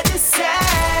say the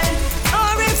same.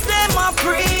 Or if them are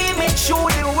free, make sure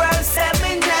the world say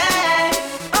me name.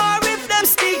 Or if them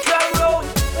stick around,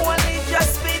 only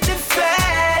just be the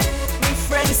fed. Me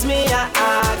friends, me I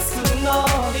ask to know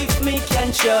if me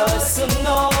can trust to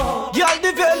know. Y'all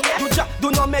the girl, you just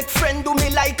do not make friend, do me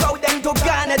like how them do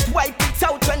garnet. Wipe it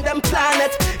out when them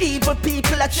planet. Evil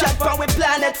people a chat from we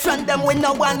planet. From them we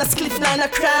no wanna split none a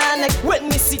chronic. When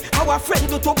me see our friend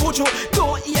do to Bujo,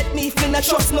 don't hate me if me not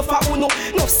trust no for uno.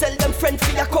 No sell them friend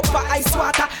for a cup of ice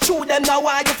water. Show them now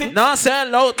why you feel. Nah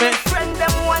sell out me. Friend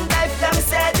them one life, them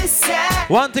say the same.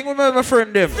 One thing remember my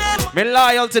friend them. Me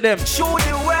loyal to them. Show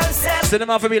the world say. So them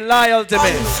have to be loyal to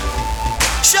me.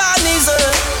 Shawnee's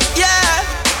yeah,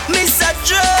 Mr.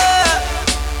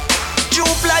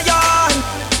 Jupe Lion,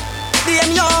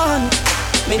 Damien.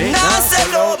 Me nah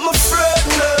sell out my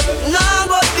friend, nah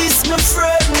got this my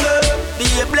friend. Be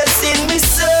a blessing me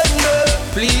son,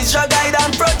 please your guide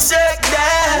and protect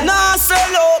them. Nah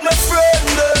sell out my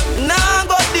friend, nah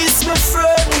got this my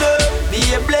friend.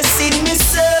 Be a blessing me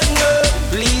son,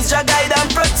 please your guide and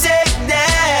protect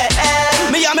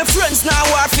them. Me and my friends now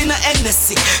work in a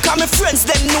NSC. Cause my friends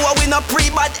them know we no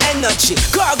pre-bad energy.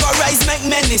 Cargo rise make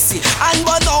menace. And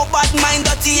but no bad mind,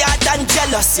 dirty heart and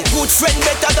jealousy. Good friend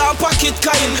better than pocket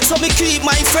kind. So me keep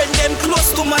my friend them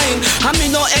close to mine. And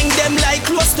me no hang them like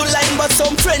close to line. But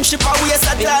some friendship are waste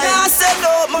of time. Nah say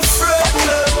no my friend,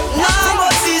 nah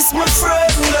but this my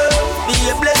friend. Be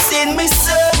a blessing me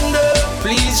son,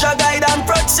 please your guide and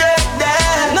protect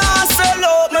them. Nah say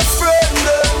no my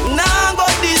friend, nah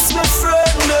but this my friend.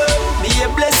 Be a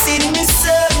blessing me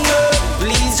son,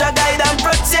 please your guide and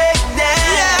protect them.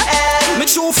 Yeah. Me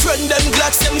true friend them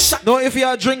glad them shot. No, if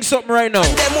you drink something right now.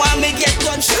 Them want me get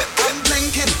done shit. I'm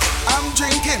drinking, I'm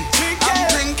drinking, I'm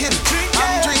drinking,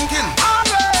 I'm drinking.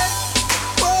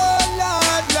 oh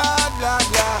Lord, Lord, Lord,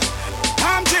 Lord.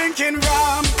 I'm drinking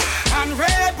rum and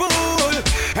Red Bull,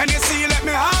 and you see let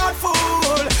me heart full.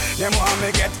 Them want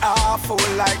me get awful,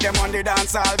 like them on the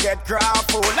dance I'll get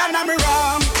grappled. And I'm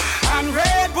rum and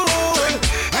Red Bull,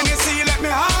 and you see let me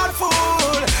heart full.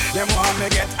 Them want me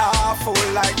get awful,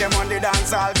 like them on the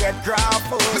dance I'll get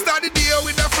grappled. Me start the day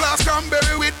with a flask,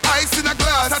 cranberry with ice in a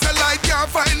glass. Satellite can't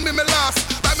find me, me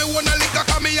lost. Buy me one a liquor,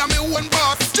 cause me and me one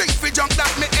boss. Drink for junk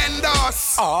that me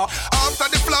endorse. After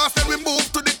the flask, then we move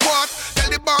to the quart. Tell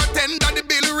the bartender the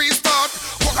bill restart.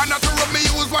 Coconut rub me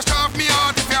use, wash off me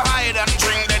heart. If you hide and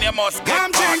drink, then you must get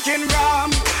I'm drinking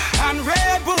rum and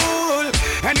Red Bull,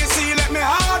 and you see let me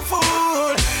heart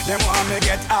full. Them want me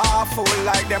get awful,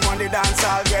 like them on the dance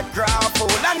I'll get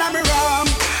grappled. And I'm rum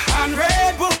and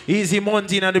Red Bull. Easy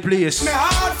Mountain at the place. Me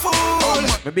heart full.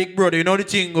 My big brother, you know the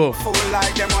thing go. Full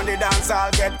like them on the dance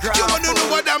I'll get grappled. You wanna know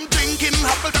what I'm drinking?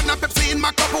 Appleton and Pepsi in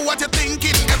my cup, what you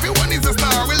thinking? Everyone is a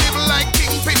star, we live like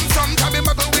kingpin. Sometimes we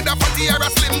muggle with a fatty or a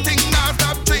slim thing. Now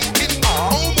stop drinking.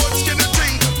 How much can you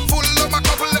drink? Full of my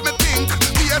couple, let me think.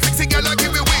 Be a sexy girl, I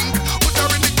give you wink. Put her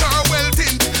in the car, well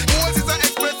tint. Moses a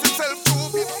express himself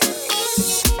through.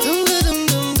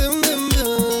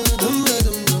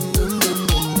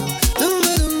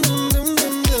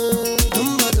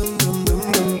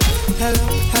 Hello,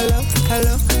 hello,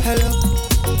 hello, hello.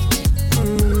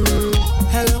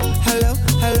 Hello, hello,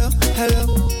 hello, hello.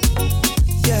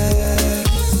 Yeah,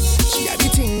 she had the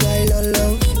thing I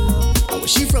love. Where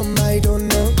she from, I don't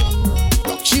know.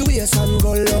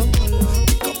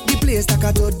 you stack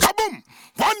a toad. Kaboom!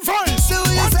 One voice! So what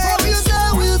you say, what you say,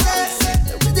 what you say?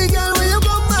 Pretty girl, when you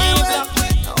come my way.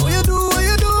 What you do, what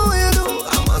you do, what you do?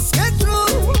 I must get through.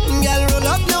 Girl, roll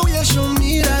up now, you show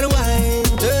me that wine.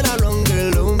 Turn around,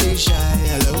 girl, don't be shy.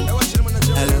 Hello,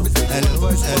 hello,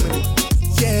 hello, hello.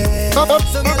 Yeah. So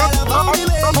girl, I found the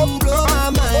way you blow my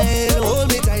mind. Hold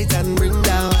me tight and bring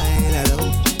that wine. Hello.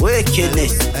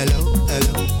 Wickedness. Hello,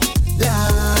 hello.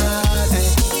 Lord, hey.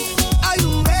 Are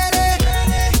you ready?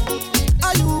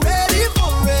 Are you ready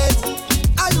for it?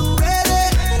 Are you ready?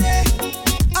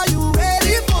 Are you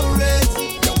ready for it?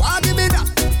 You want give me that?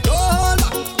 No hold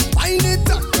back. Wind it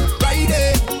up, right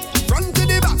there. Front to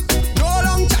the back. No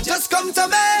long chat. Just come to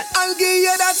me. I'll give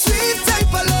you that sweet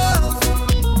type of love.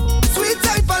 Sweet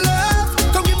type of love.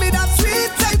 Come give me that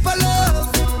sweet type of love.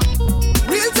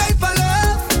 Real type of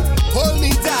love. Hold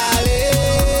me darling.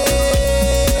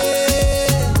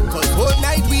 Cause whole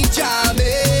night we jamming.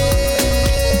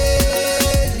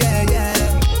 Yeah, yeah,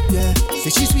 yeah. Say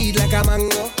she sweet like a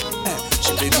mango.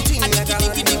 She do the thing like a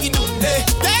mango.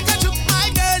 Take a chuk, my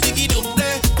girl, diggy doom.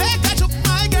 Take a chuk,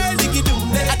 my girl, diggy doom.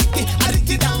 I lick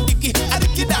it down, diggy. I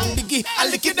lick it down, diggy. I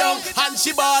lick it down, and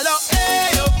she ball up.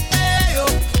 Hey yo, hey yo.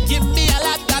 Give me a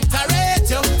lot that I rate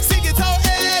yo. Sing it out,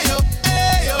 hey yo,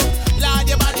 hey yo. Lord,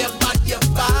 you bad, you bad, you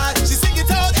bad. She sing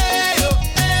it out, hey yo,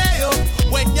 hey yo.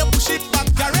 When you push it back,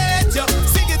 I rate yo.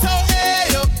 Sing it out,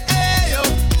 hey yo,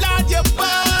 Lord, you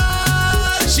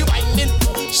bad. She whining,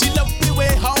 she love the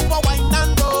way how I whine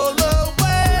and roll her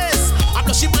waist. I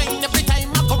know she whine every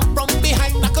time I come from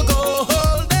behind. I could go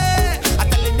whole day. I'm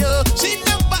telling you, she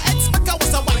never expect I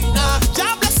was a whiner.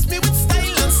 God bless me with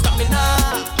style and stamina.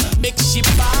 Make she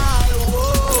ball,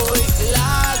 oh,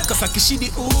 Lord. Cause I kiss she the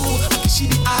ooh, I kiss she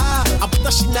the ah. I put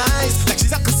her she nice, like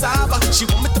she's a cassava. She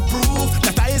want me to prove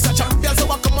that I is a champion, so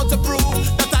I come out to prove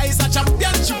that I is a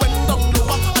champion. She went down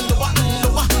lower and lower and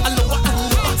lower and lower and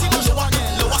lower and lower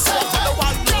and lower. So I follow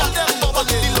her lower,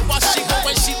 the lower she go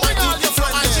when she went on the floor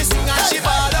and she sing and she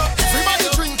ball out. Everybody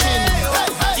drinking.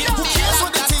 Who cares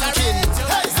what they thinking?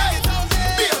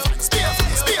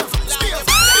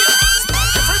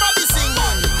 Everybody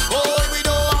singing. Oh, we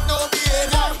don't have no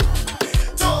behavior.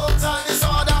 Total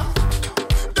disorder.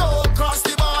 Don't cross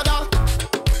the border.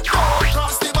 Don't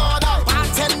cross the border.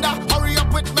 Bartender, hurry up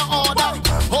with my order.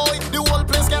 Oh, the whole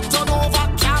place get turned over.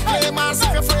 Can't play mass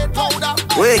if you're afraid powder.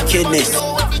 Wickedness.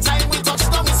 So every time we touch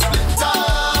down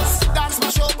splinters. Dance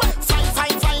mash up.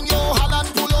 Fine, fine, yo, Holland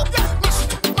pull up.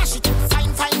 Mash it,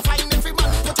 fine, fine. Every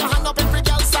man put your hand up, every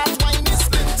girl start whining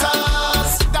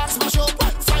splinters. Dance mash up.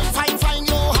 Fine,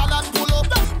 yo, Holland pull up.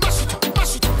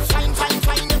 Mash it,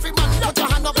 fine, every man put your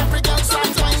hand up, every girl start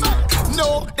whining.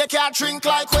 No, they can't drink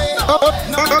like we.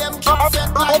 None of them can't fit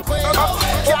like we.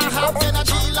 Can't have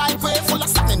energy like we. Full of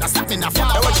stamina, full of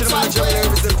vibes like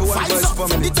we. Vibes up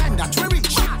from the time that we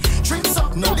reach. Drinks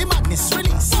up, now the madness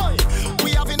release.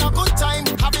 We having a good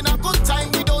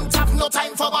time, we don't have no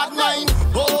time for bad mind.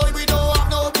 Boy, we don't have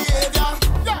no behavior.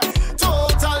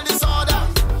 Total disorder.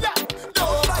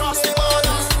 Don't cross the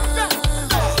border.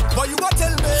 But you won't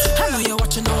tell me. I know you're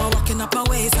watching, now I'm walking up my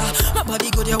ways. My body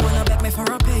good, you wanna beg me for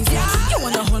a pace. You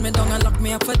wanna hold me down and lock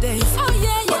me up for days. Oh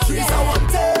yeah, But Trees, I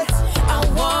want it. I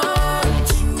want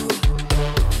you,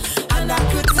 and I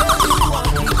could tell you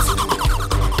want me to.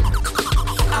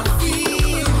 I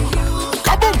feel you.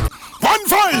 Kaboom! One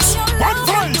voice! One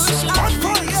voice! One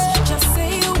voice! Just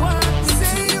say you want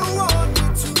me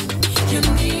to. You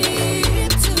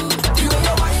need to. You when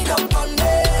you wind up on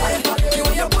me. You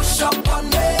when you push up on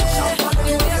me.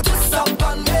 You when you twist up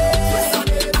on me.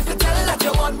 I can tell that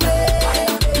you want me.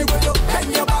 You when you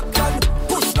bend your back and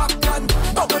push back and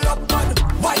bubble up and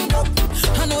wind up.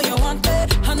 I know you want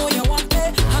it. I know you want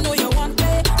it. I know you want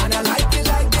it. And I like it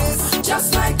like this,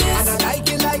 Just like this. and I like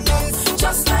it like this.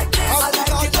 Just like this. I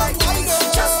like it like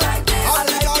this, Just like this. I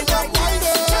like it like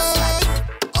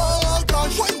this. Oh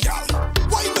gosh, one girl,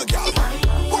 wine the girl,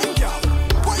 one girl,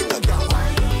 wine the girl,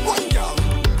 one girl,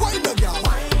 wine the girl,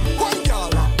 one girl,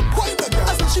 wine the girl.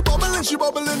 I said she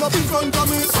bubbling up in front of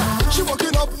me. She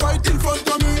walking up right in front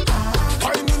of me,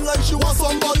 whining like she wants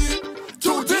somebody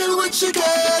to deal with. She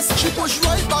gets, she push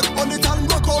right back on it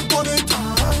and rock out on it.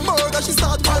 Murder, she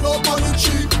start wind up on it.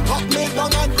 She up me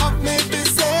down and up me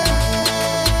busy.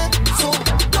 So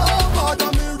don't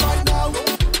bother me right now.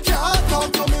 Can't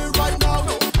talk to me right now.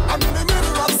 I'm in the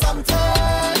middle of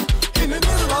something. In the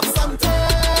middle of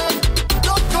something.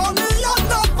 Don't call me on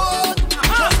the phone.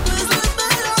 Just please leave me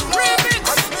alone.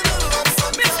 I'm in the middle of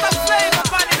something. Mr. Flavor,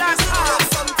 body last hour.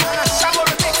 And a shower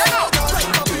of things.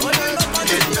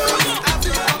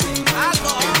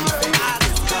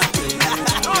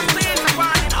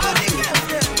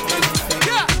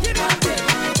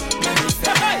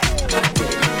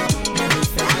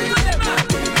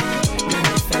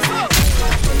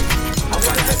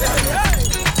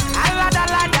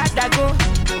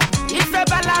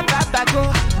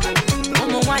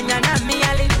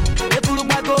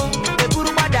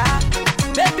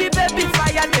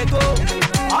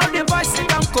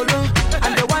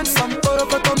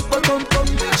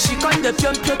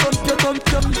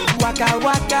 waka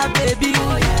waka baby,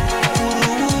 uru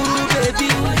uru baby,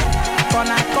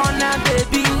 corner corner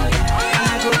baby. And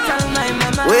I go tell my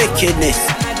mama, Wickedness.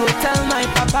 and I go tell my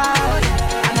papa,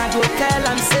 and I go tell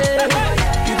him say,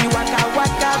 you be waka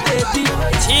waka baby,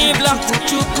 chuku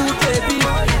chuku baby,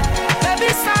 baby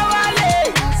sawale,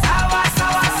 sawa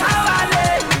sawa sawale,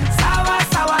 sawa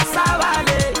sawa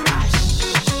sawale.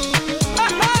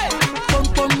 Pom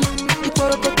pom,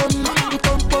 iporokotom,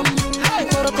 ipom pom,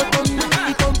 iporokotom,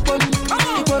 ipom pom,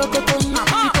 iporokotom,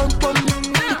 ipom pom,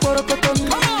 iporokotom.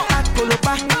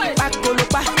 Pakolopa,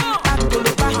 pakolopa,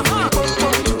 pakolopa, ipom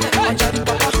pom. Ajari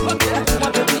papa, my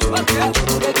baby,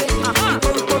 ajurege,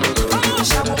 ipom pom.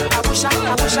 Ashabo, abusha,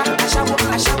 abusha, ashabo,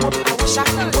 ashabo, abusha,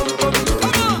 ipom pom.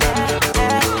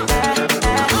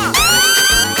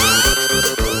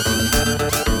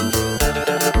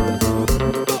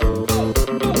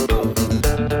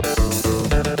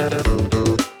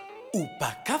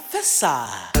 Upakafesa.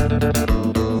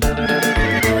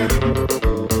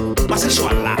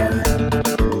 Masishwala.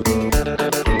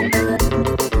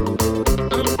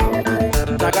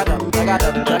 Tagadam,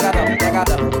 tagadam, tagadam,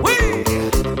 tagadam. Wee!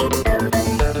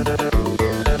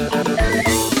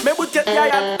 Me would get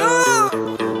yaya.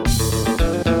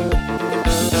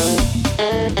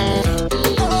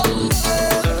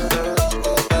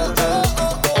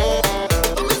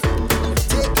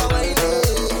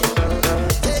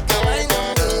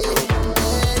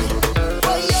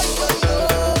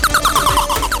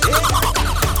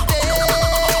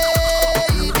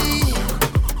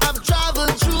 I've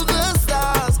traveled through the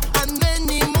stars and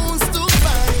many moons to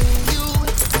find you.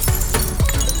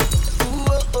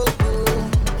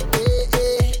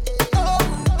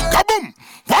 Kaboom!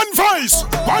 One voice!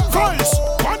 One voice!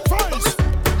 One voice!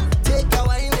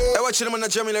 Hey, watching them on the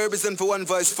Jamila represent for One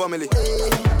Voice family.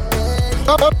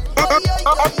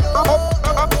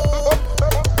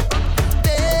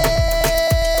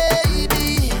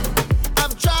 Baby,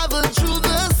 I've traveled through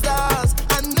the stars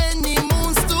and many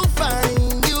moons to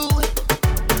find you.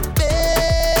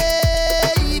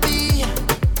 Baby,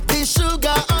 the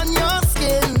sugar on your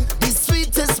skin, the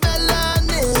sweetest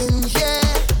melanin, yeah.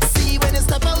 See when you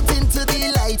step out into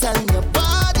the light and your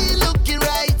body looking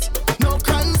right, no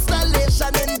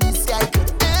constellation in the sky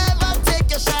could ever take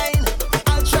your shine.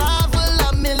 I'll travel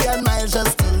a million miles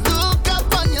just to look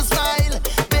up on your smile.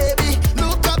 Baby,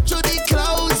 look up to the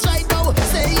clouds right now.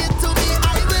 Say it to me, I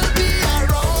will be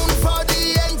around for the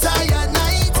entire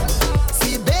night.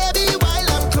 See, baby, while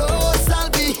I'm close, I'll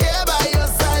be here by your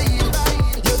side.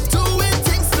 You're doing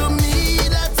things to me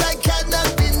that I cannot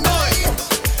deny.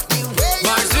 The way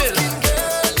you're looking,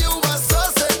 girl, you are so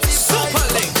certified. Put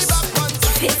me back on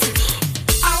time.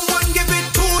 I want give it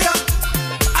to ya.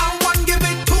 I want give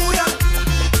it to ya.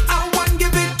 I want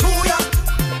give it to ya.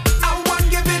 I want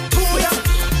give it to ya.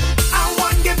 I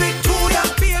want give it to ya,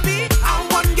 baby. I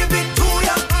want give it to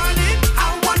ya, honey. I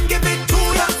want give it to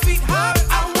ya, sweetheart.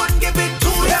 I want give it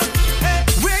to ya.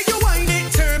 Where you whine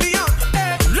it, turn me on.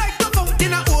 Like the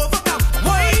fountain I overcome.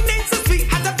 Whining so sweet,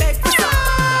 had to beg for some.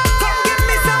 Come give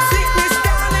me some sweetness,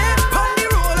 darling. Pound the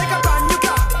roll like a brand new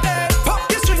car. Pop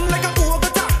your string like a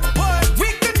Bogota.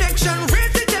 Weak connection,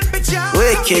 raise the temperature.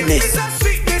 Wickedness. Give me some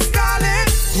sweetness, darling.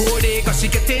 Oh, they cause she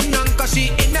getting on, cause she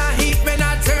in a heat when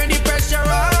I turn the pressure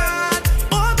on.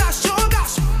 Oh gosh,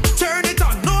 turn it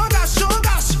on. Oh gosh,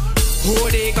 oh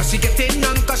they cause she getting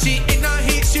on, cause she in a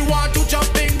heat, she want to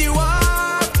jump in the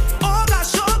water. Oh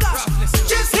gosh,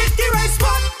 just hit the right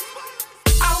spot.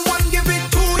 I want give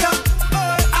it to ya.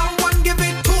 I want give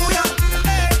it to ya.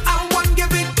 I want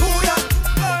give it to ya.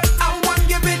 I want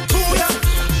give it to ya.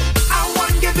 I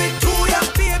want give it to ya,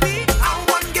 baby. I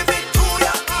want give it to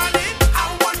ya, honey. I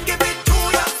want give it to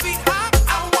ya, sweetheart. I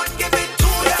want give it to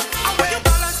ya. I want you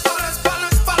balance, balance,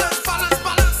 balance, balance, balance,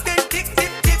 balance, then tick,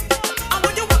 tick, tick. I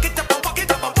want you walk it up, walk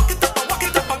it up, walk it up, walk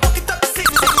it up, walk it up, sing,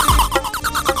 sing.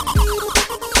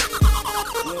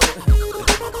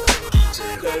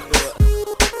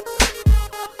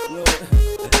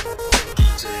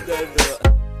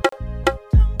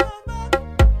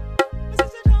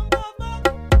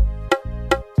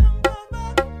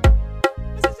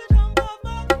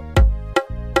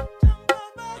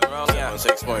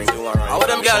 How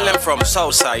them girl them from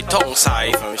south side, tongue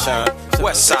side,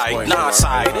 west side, north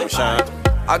side.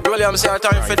 I really am saying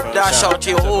time for dash out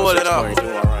your hole, you know.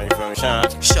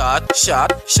 Shot,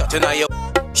 in a yo.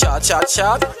 Shot,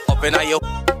 up in a yo.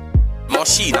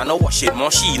 Machine, I know washing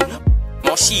machine.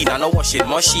 Machine, I know washing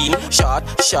machine. Shot,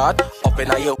 up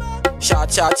in a yo.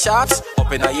 Shot,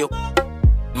 up in a yo.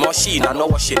 Machine, I know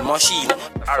washing machine.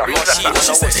 Machine, I know washing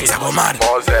machine.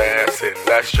 More zesting,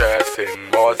 less stressing.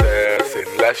 More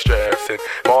zesting, less stressing.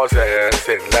 More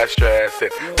zesting, less stressing.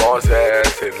 More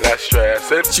zesting, less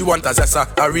stressing. She want a zessa,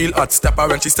 a real hot stepper.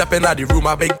 When she step in at the room,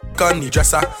 a big gunny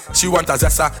dresser. She want a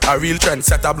zessa, a real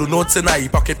trendsetter. Blue notes in her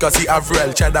pocket cause he have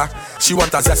real cheddar. She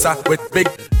want a zessa with big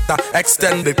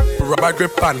extended rubber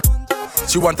grip and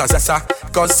she want a zessa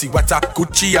cause she wetter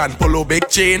Gucci and polo big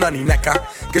chain on the necker.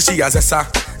 Cause she a zessa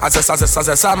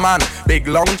man. Big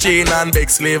long chain and big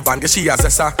slave van. Cause she a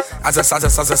zessa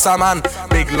man.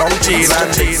 Big long chain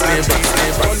and big slave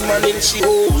van. One man in she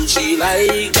hole, she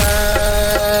like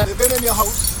that. Living in your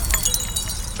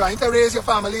house, trying to raise your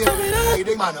family in a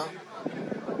hiding manner.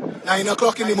 9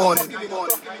 o'clock in the morning.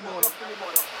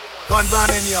 Gun ban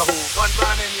in your hole, gun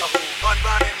ban in your hole, gun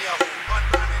ban in your hole,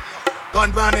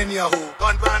 gun ban in your hole,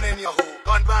 gun ban in your hole,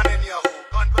 gun ban in your hole,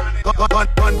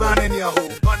 gun ban in your hole, gun ban in your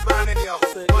hole, gun ban in your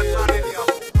hole, gun ban in your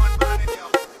hole,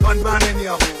 gun ban in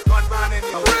your hole, gun ban in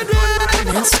your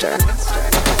hole. Monster.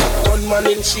 Gunman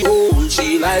in she hole,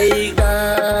 she like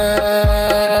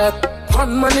that.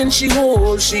 Gunman in she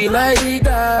hole, she like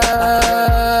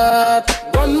that.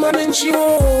 Gunman in she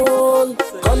hole,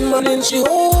 gunman in she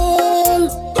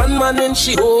hole, gunman in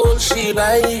she hole, she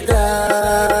like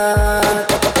that.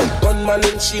 Gunman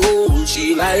in she hole,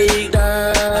 she like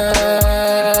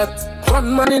that.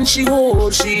 Gunman in she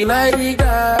hole, she like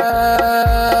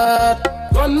that.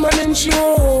 Gunman in she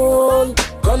hole,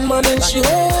 gunman in she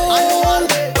hole,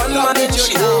 gunman in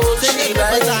she hole, she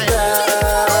like that.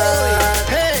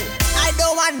 Hey, I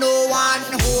don't want no one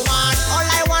woman. All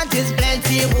I want is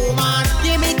plenty woman.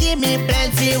 Give me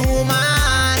plenty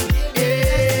woman.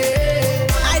 Hey,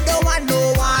 I don't want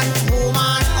no one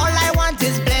woman. All I want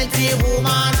is plenty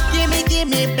woman. Give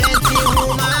me plenty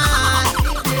woman.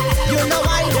 You know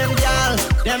why them girl,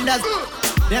 them does,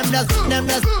 them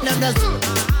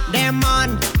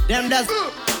man, them does.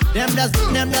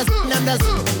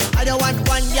 I don't want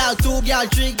 1 girl, 2 girl,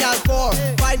 3 girl, 4,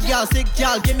 5 girl, 6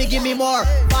 girl. Give me more.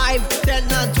 5,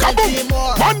 10, and 20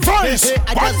 more. One voice.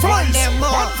 I just want them more.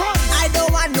 I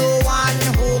don't want no one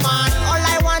woman. All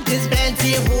I want is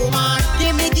plenty woman.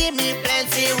 Give me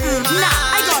plenty woman. Nah,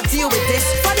 I got deal with this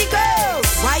for the girls.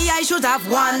 Why I should have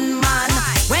one man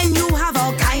when you have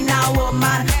all kind of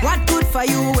woman? What good for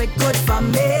you, it good for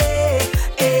me.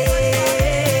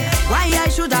 Why I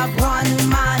should have one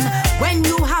man when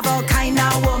you have all kind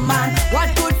of woman?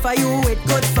 What good for you, it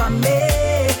good for me.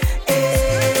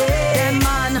 Them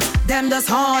man, them does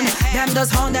horn.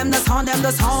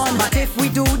 But if we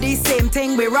do the same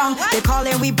thing, we wrong. They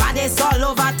calling we baddest all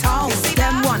over town.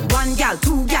 Them want 1 gal,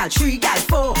 2 gal, 3 gal,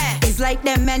 4. It's like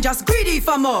them men just greedy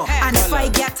for more. And if I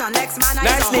get a next man, I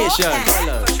Nice nation.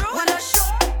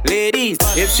 Ladies,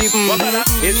 if she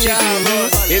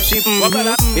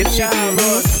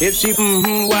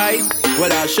white,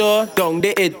 well I sure don't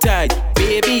they it tight.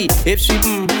 Baby, if she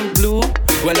blue,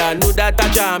 well I know that I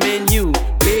jamming you.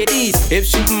 Ladies, if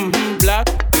she black,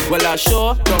 well I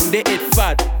sure don't they it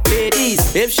fat.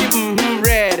 Ladies, if she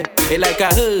red, it like a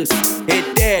hearse,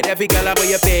 it dead. Every girl about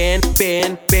your bend.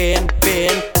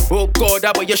 Oh God,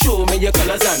 about you show me your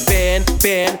colors and bend.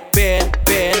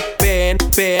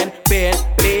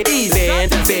 Ladies,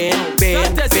 bend.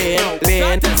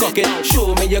 Cock it,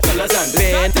 show me your colors and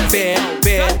bend.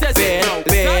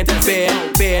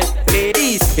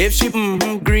 Ladies, if she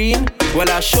green, well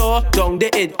I sure don't they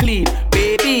it clean.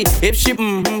 Baby, if she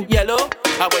yellow,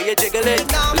 how about you jiggle it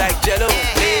like jello.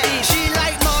 Ladies, she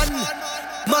like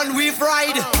man we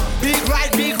fried. Big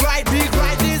ride this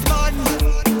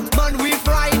man we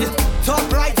fried.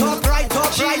 Top right.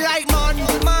 She like man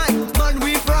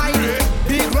we fried.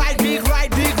 Big ride this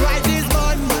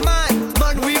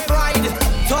man we fried.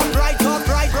 Top right.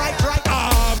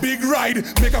 Ah, big ride.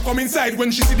 Make her come inside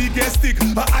when she see the gas stick.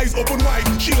 Her eyes open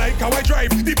wide. She like how I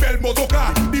drive the bell motor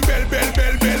car. The bell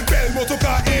motor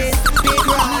car is big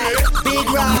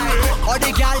ride. All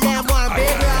the girl them want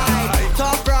big ride.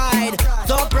 Top right.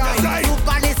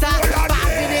 Super Nissan.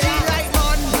 Passing it like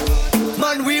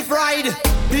man we fried.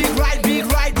 Big ride this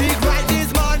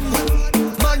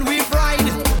man we fried.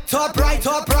 Top right.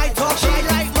 She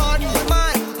like man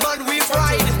we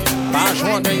fried. Bash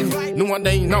one day, no one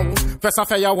day now. First I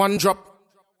fire 1 drop.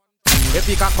 If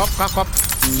you cock up.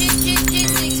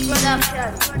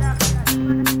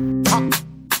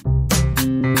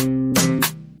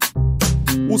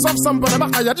 Who's up somebody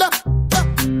back at your left?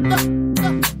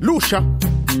 Lucia,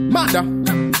 Mada,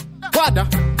 Wada.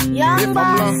 Young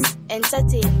Boss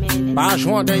Entertainment. Bash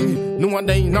one day, no one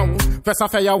day now. First I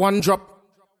fire 1 drop.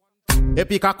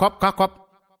 If you cock up.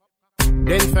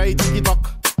 Then fire tiki talk.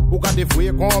 Who got the way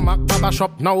come back baba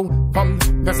shop now? Come,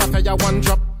 press a fire one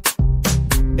drop.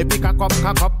 Et puis cock up.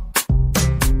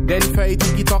 Then fait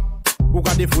tiki-tok. Who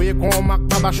got the way come back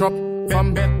baba shop?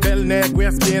 Femme belle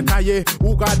nègre bien taillée.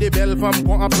 Ou gade belle femme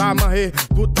qu'on empla manger.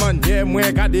 Toute manière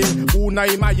moins gade. Ou na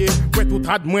imaye. Ouais tout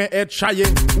had moins être chaillé.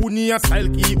 Ou ni un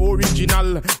style qui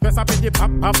original. Fais ça pété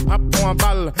pap pour un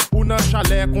balle. Ou nan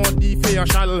chalet qu'on dit fait un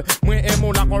chal. Moins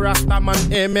aimons la qu'on rastaman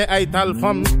aime aital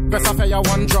femme. Fais ça fait ya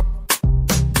one drop.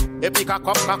 Et puis cock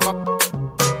up.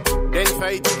 Then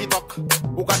fait tiki-tok.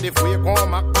 Ou gade fouye qu'on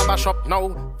mac baba shop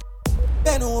now.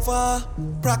 Bend over,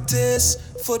 practice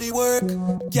for the work,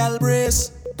 gal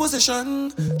brace,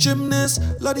 position, gymnast,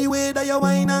 love the way that you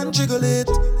whine and jiggle it.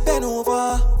 Bend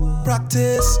over,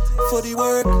 practice for the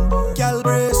work, gal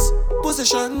brace,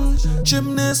 position,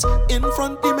 gymnast, in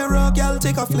front the mirror, gal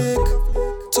take a flick.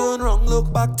 Turn round,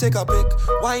 look back, take a pic.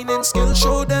 Whining skill,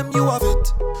 show them you have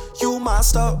it. You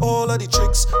master all of the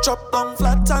tricks. Drop down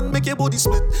flat and make your body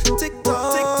split. Tick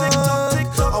tock, tick tock, tick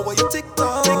tock. How are you tick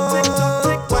tock, tick tock,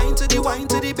 tick. Wine to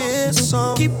the bass.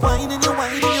 So keep whining your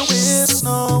waist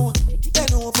now.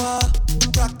 Bend over,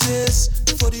 practice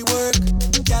for the work,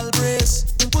 gal brace,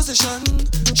 position,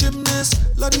 gymnast.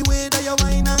 Love the way that you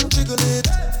whine and jiggle it.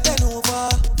 Bend over,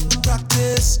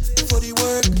 practice for the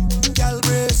work, gal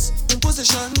brace,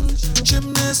 position,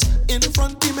 gymnast. In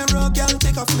front the mirror, gal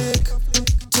take a flick.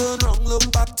 Turn round,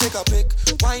 look back, take a pic.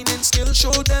 Whining skill,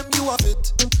 show them you have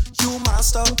it. You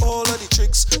master all of the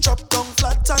tricks. Drop down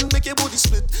flat and make your body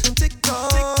split. Tick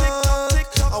tock, tick tock, tick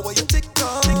tock. How are you tick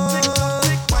tock, tick tock,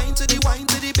 tick. Wine to the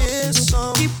bass.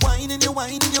 So keep whining your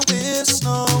waist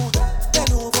now.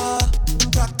 Bend over,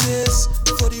 practice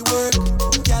for the work,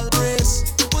 gal brace,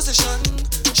 position,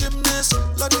 gymnast.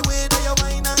 Love the way that you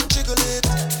whine and jiggle it.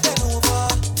 Bend over,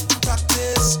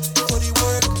 practice for the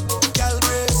work, gal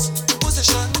brace,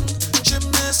 position,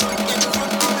 gymnast. In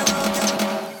front of the mirror, gal.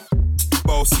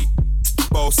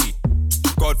 Bossy,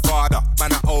 Godfather,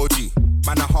 man a OG,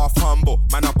 man a half humble,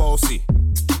 man a bossy.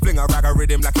 Fling a rag a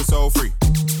rhythm like it's all free.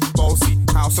 Bossy,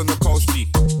 house on the coast G.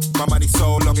 My money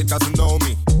so long it doesn't know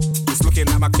me. It's looking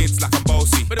at my kids like I'm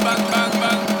bossy.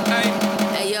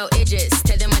 Hey yo, Idris,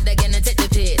 tell them what they're gonna take the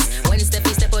piss. When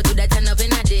Steffi step out to that turn up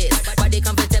in a diss. Body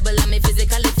comfortable, I'm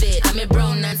physically fit. I'm a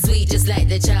brown and sweet just like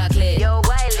the chocolate. Yo,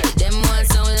 Wiley, them ones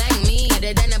sound like me.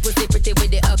 Other than a pussy pretty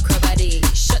with the upper body.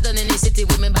 Shut down in the city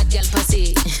with me bad girl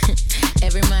pussy.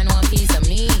 Every man want piece of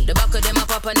me. The back of them a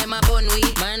pop and them a bun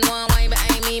weed. Man want wine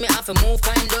behind me have to move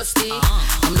kind dusty.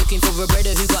 I'm looking for a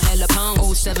brother who got hella pound.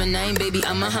 079 baby,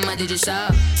 I'm a hammer, did you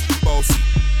stop? Bossy,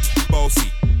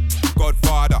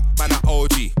 Godfather, man a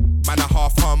OG, man a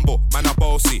half humble, man a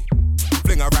bossy.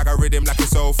 Fling a rag a rhythm like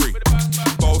it's all free.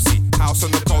 Bossy, house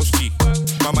on the coast G.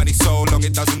 My money so long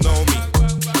it doesn't know me.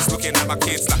 It's looking at my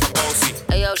kids like a bossy.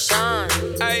 Hey yo, Sean.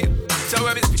 Hey, so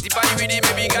when me spitty party with it,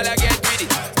 maybe gala get with it.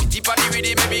 Spitty party with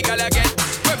it, maybe gala get.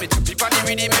 When me spitty party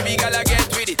with it, maybe gala get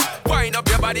with it. Wind up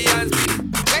your body and spit it.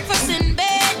 Breakfast in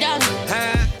bed done.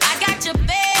 I got your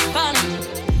bed fun.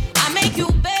 I make you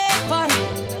bed fun.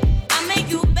 I make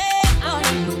you bed fun.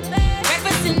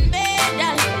 Breakfast in bed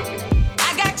done.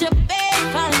 I got your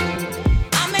bed fun.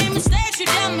 I made mistakes, you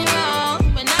done me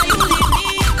wrong, but now you leave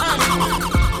me fun.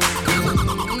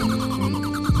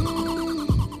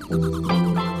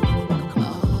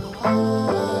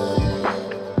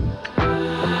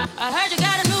 I heard you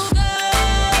got a new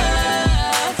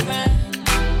girlfriend,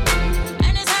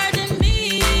 and it's hurting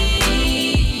me.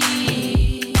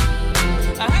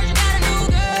 I heard you got a new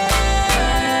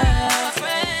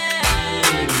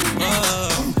girlfriend.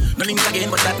 No link again,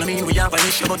 but that no mean we have an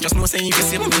issue. But just know saying you can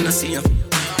see me in the sea.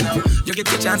 You get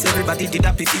your chance, everybody did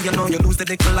that pity. You know you lose the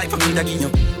dick for life, I'm in the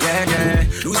game. Yeah.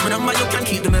 Lose my number, you can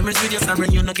keep the memories with your son.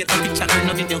 When you not get a picture or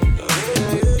no video.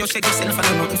 You shake yourself, I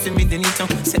don't know nothing for me, they need to.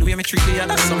 Said we have a treat, yeah,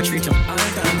 that's how I treat you. I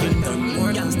thought you done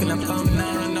more than still I'm coming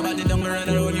now. Run nobody down, run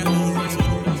around you.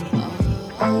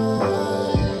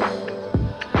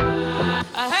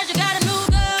 I heard you got a new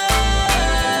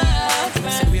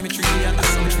girlfriend. Said we have a treat, yeah,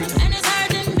 that's how I treat you. And it's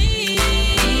hurting me.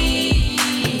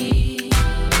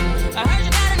 I heard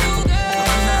you got a new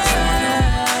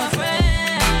girlfriend.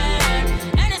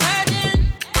 And it's hurting.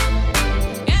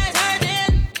 Yeah, it's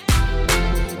hurting.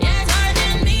 Yeah, it's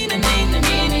hurting me.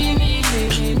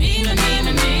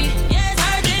 Yeah, it's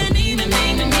hurting me.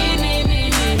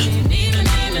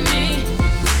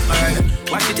 Alright,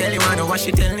 what she tell you, I know what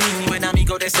she tell me. When I me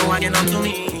go there, so I get on to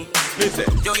me. Me say,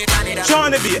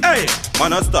 Johnny B, hey,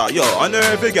 man a star, yo, and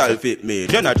every girl fit me.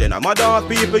 Jenna, mother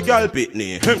people, girl pit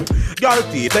me. Girl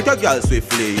thief, take a girl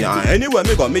swiftly. Yeah. Anywhere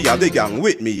me go, me have the gang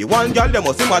with me. One girl, they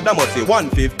must see mother, must see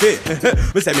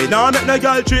 150. Me say, me nah make no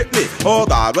girl trip me. Oh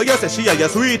God, what you say she a your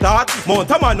sweetheart? Mount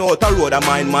a man out a road, a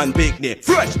mind man picnic.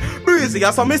 Fresh, breezy,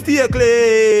 I saw me stay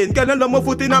clean. Girl, love my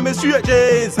foot in a me straight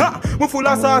jeans. Me full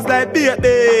of sauce like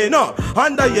bacon. No,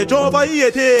 under age over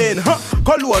 18.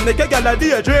 Cologne make a girl a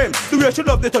daydream. The way she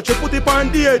love the touch, she put it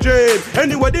on daydream.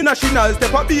 Anyway, the national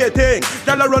step up be a thing.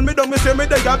 Girl a run me down, me say me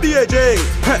they a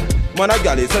Beijing. Man a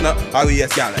gal is son a we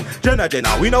yes gal. Jenna,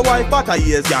 we know why but a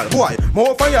yes gal. Boy,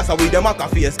 more fire so we dem a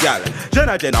face gal.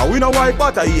 Jenna, we know why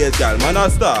but a yes gal. Man a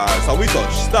star so we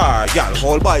touch star gal.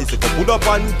 Whole bicycle pull up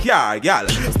on car gal.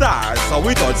 Star so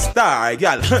we touch star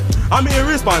gal. I'm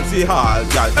irresponsible hard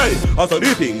gal. Hey, also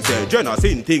the thing say Jenna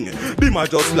same thing. Be my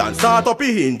just land start up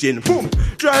a engine. Boom,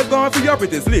 drive gone for your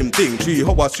pretty slim thing. 3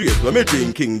 hours straight when me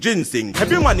drinking ginseng.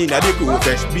 Every man in the crew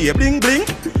fresh be a bling bling.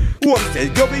 One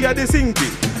said go be a the sing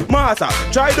thing. Master,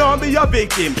 try don't be a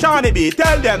victim. Johnny B,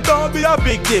 tell them don't be a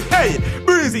victim. Hey,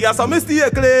 breezy, I saw me stay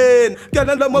clean. Get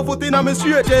under my foot in a me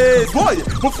straight jeans. Boy,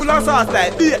 me full of sauce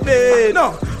like bacon.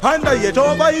 No, under age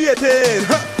over 18.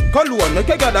 Cologne make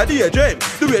a girl a daydream.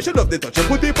 The way she love the touch, she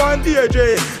put it on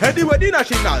daydream. Anyway, the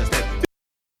national step.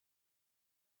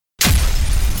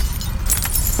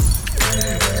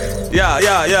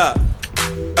 Yeah.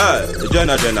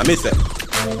 Jenna, me say.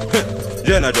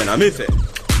 Jenna, me say.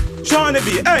 Johnny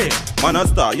B, hey, man a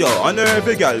star, yo, and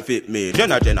every girl fit me.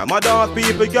 Jenna, mother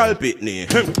people, girl pit me.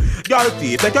 Girl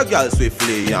thief, take a girl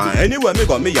swiftly. Yeah. Anywhere me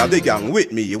go, me have the gang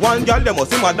with me. One girl, they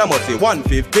must see mother, must see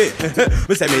 150.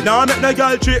 Me say me nah make no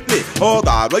girl trip me. Oh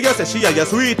God, what you say she a your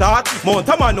sweetheart? Mount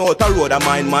a man out a road, a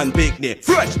mind man picnic.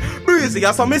 Fresh, breezy,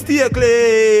 I saw me stay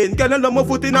clean. Girl, love my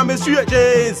foot in a me straight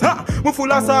jeans. Me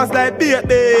full of sauce like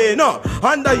bacon. No,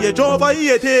 under age over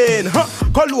 18.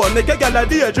 Cologne make a girl a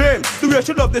daydream. The way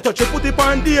she love the touch, she put it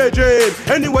on daydream.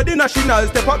 Anyway, the national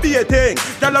step up be a thing.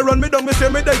 Girl a run me down, me say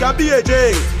me they a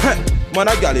Beijing. Man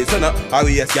a gal is son a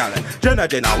we yes gal. Jenna,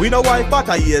 we know why but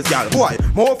a yes gal. Boy,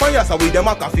 more fire so we dem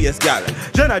a face gal.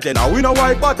 Jenna, we know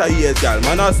why but a yes gal.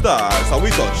 Man a star so we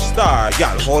touch star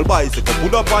gal. Whole bicycle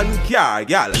pull up on car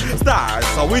gal. Star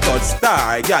so we touch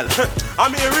star gal.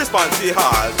 I'm irresponsible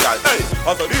hard gal. Hey,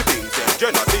 also the thing say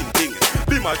Jenna same thing.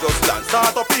 Be my just land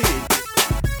start up in.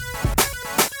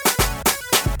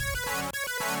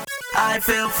 I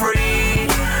feel free.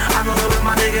 I'm rolling with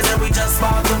my niggas and we just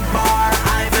bought the bar.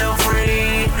 I feel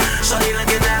free. Shorty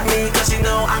looking at me cause she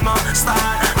know I'm a star.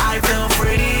 I feel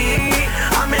free.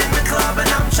 I'm in the club and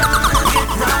I'm trying to get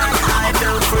right. I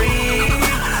feel free.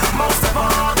 Most of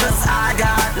all cause I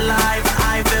got life.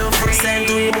 I feel free. Send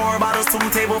 3 more bottles to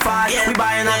table 5. We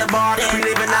buying at the bar. We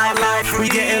living our life. We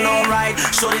getting alright.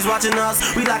 Shorty's watching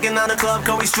us. We locking down the club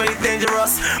cause we straight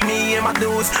dangerous. Me and my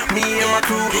dudes, me and my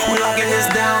crew. We locking this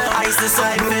down. Ice is so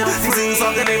blue. These things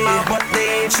talking in my but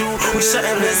they ain't true. We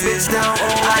shutting this bitch down.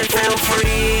 Oh, I feel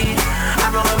free.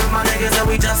 I'm rolling with my niggas and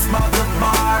we just bought the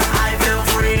bar. I feel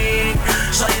free.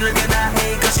 Shorty looking at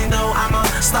me cause she know I'm a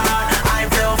star. I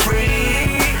feel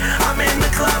free. I'm in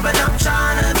the club and I'm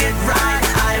trying to get right.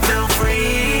 I feel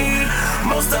free.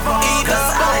 Most of all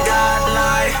cause I got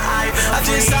life. I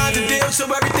just signed the deal so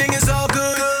everything is all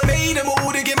good. Made a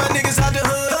move to get my niggas out the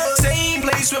hood. Same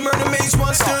place where murder mates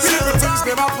once stood.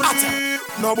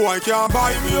 No boy can't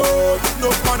buy me out.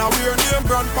 No man a wear name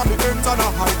brand from the ends and a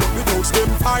hide. But me touch them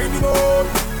find him out.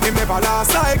 Him never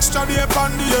last a extra day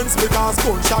on the ends because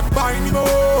gunshot bind him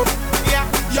out. Yeah,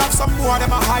 you have some more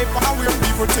them a hype and a weird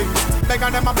people things. Beg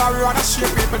and them a borrow and a share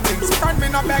people things. Friend me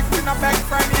no beg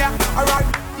friend, yeah. Alright,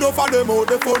 no for them out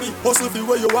the funny. Hustle feel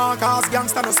where you want cause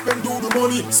gangsta no spend do the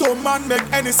money. Some man make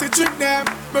any trick them.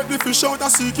 Make the fish out a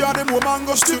secure them woman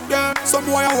go strip them. Some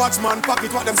boy a watch man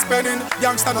pocket what them spending.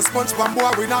 Gangsta no sponge pan boy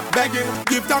we not begging.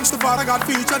 Give thanks to Father God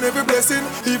for each and every blessing.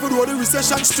 Even though the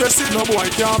recession stressing. No boy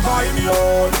can't buy me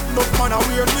out. No man a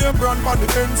wear name brand on the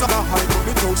ends and a high. But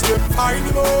the toast them find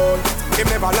him out. Him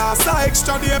never last a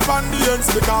extra day on the ends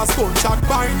because gunshot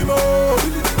bind him out.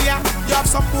 Yeah, you have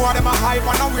some boy them a hype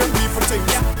and a wear people things.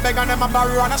 Beg and them a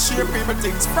borrow and a share people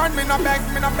things. Friend me no beg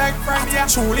friend, yeah.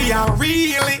 Truly and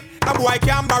really, no boy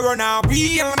can borrow now,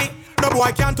 feel me. No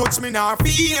boy can touch me now,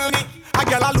 feel me. A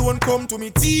girl alone come to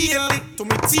me till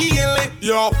it.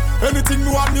 Yo, anything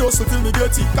me want me also till me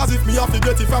get it. Cause if me have to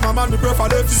get it from a man, me prefer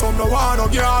left it. Some no want no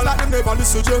girl like them never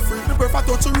listen Jeffrey. Me prefer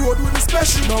touch the road with the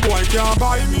special. No boy can't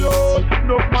buy me out.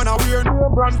 No man a wear no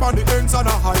brand on the ends and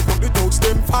a high. But the thugs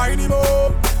them find him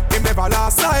out. Him never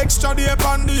last a extra day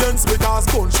on the ends because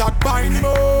gunshot bind him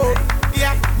out.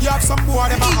 Yeah, you have some boy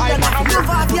them a hide. Love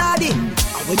off yardy.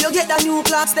 And when you get the new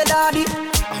clocks, the daddy.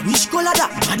 I wish color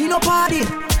that, daddy no party.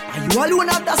 And you alone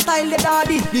have the style, the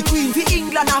daddy. The queen for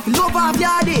England have love off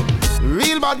yardy.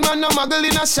 Real bad man, no muggle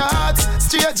in a shots.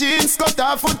 Straight jeans, cut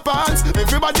off foot pants.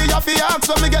 Everybody have to ask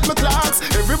when me get my clocks.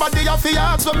 Everybody have to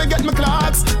ask when me get my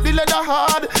clocks. The leather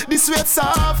hard, the sweat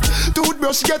soft.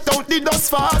 Toothbrush get out the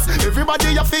dust fast.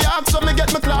 Everybody have to ask when me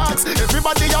get my clocks.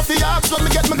 Everybody have to ask when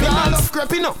me get my clocks.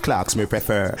 Scrapping up. Clocks me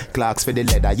prefer. Clocks for the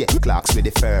leather, yeah. Clocks for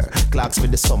the fur. Clocks for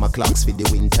the summer, clocks for the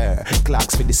winter.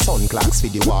 Clocks for the sun, clocks for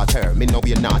the water. Me know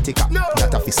you're nautica,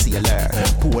 that of a sailor.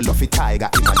 Pull off a tiger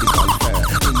in a the golfer.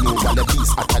 Me know all the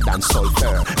beast hotter than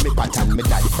sulfur. Me pattern me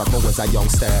daddy from when I was a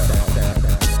youngster.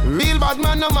 Real bad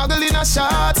man, no muggle in a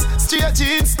shots. Straight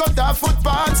jeans, cut off foot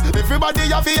pants. Everybody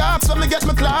have to ask when me get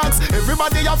my clocks.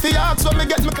 Everybody have to ask when me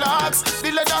get my clocks.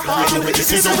 The leather hard.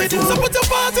 This is how we do. So put your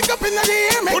party up in the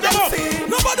air, make them see.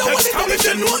 Nobody want it, but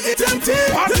you know it's empty.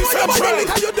 You know your body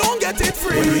because you don't get it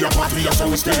free. When we are party, that's how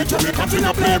we stay to make something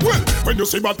a play. Well, when you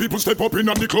see bad people step up in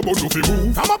the club, you feel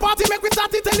move. From a party, make we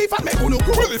start it, tell if I make you look.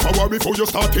 Well, if I were before you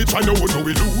start it, I know what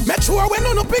we do. Make sure when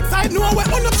on the big side, know when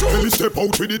on the true. When we step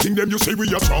out with the thing, them you say we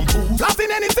are strong food. Lost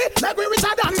in anything, like we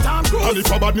richer than Tom Cruise. And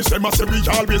if a badness, them I say we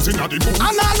always in the mood.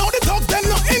 And I know the dogs, them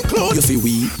not include. You see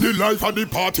we, the life of the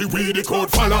party, we the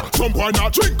code follow. Some boy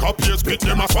not drink up, yes, spit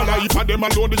them a swallow. If a them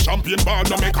alone, the champagne bar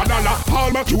no make a dollar. All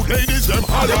my cute ladies, them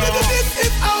holler. This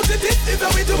is how the this is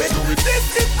how we do it. This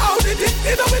is how the this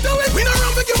is how we do it. We don't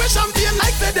run for give a champagne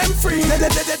like say them free.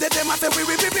 Them I say we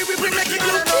make it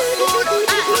look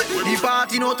good. The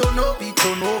party no turn up, it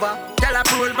turn over. Tell a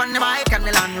pull on the bike and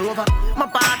the Land Rover. My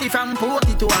party from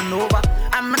Porty to Hanover.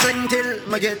 I'm a drink till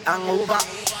me get hangover.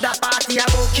 That party a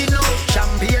bucking low,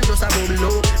 champagne just a bubble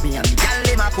low. Me and the gal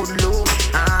dem a put low.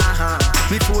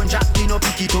 Me phone jack me no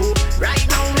pick it up. Right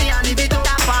now me and the bit up.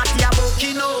 That party a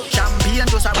bucking low, champagne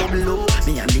just a bubble low.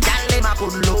 Me and the gal dem a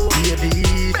put low.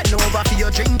 Baby, bend over for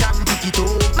your drink and pick it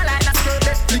up. Me like that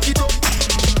skirt, flick it up.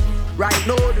 Right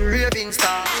now the raving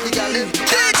star, the gal dem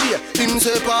JJ. Him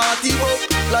say party bop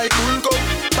like Hulk up.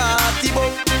 Party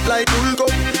bop like Hulk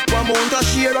up. One month a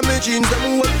share of me jeans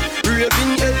them whole.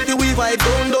 Raving healthy we vibe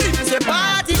down down. Him say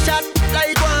party shot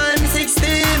like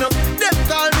 116. Them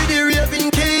call me the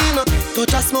raving king.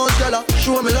 Touch a small girl,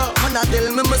 show me love. And I tell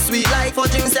me my sweet like for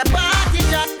him say party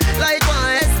shot like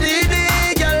 1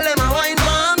 STD. Girl them a wine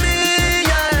for me,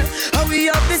 yeah. How we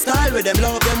have this style with them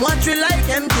love them watch we like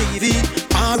MTV.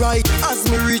 Alright, as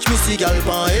me reach me see gal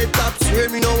pan head top. Swear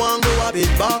me no want go a bit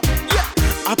back. Yeah,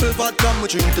 apple vodka me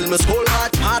drink till me skull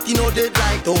hot. Party no dead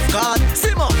like tough card.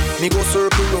 Simmer, me go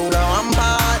circle round a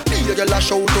rampart. Me a gal a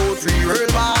shout out 3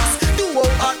 real bars. 2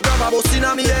 out hot grab a bus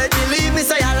inna me head. Believe me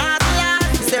say a lot.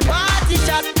 Say party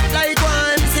shot like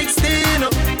 116.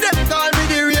 Them call me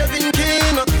the raving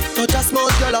king. Touch a small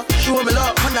girl, show me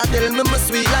love. And I tell me my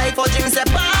sweet life for Jim. Say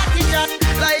party shot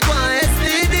like 1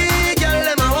 STD. Girl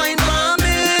them a wine for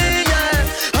me, yeah.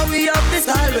 How we have this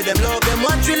style with them love them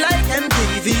watch we like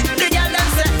MTV. The girl them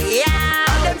say yeah,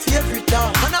 them favorite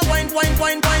dog. And I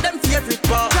wine them favorite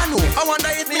bar. You know, I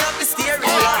wonder if me have the steering.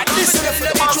 This is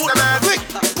the master man. Quick,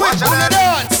 on the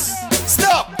dance.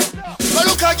 Stop. Go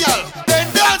look a girl. Then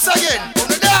dance again. On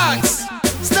the dance.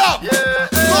 Stop.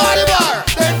 Party bar.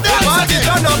 Then dance again.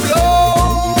 Turn up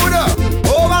loud.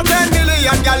 Over 10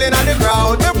 million gal in the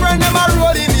crowd. My friend them a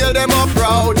rolling, nail them up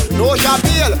proud. No shop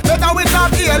deal. Better with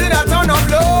top deal in a turn up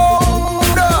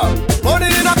loud. Money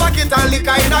in a pocket and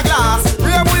liquor in a glass.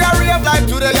 Rave we a rave like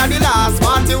today and the last.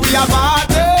 Party we a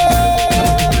party.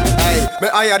 Me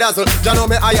higher dazzle, you know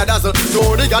me higher dazzle.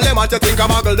 So the gal dem a think a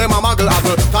muggle, dem a muggle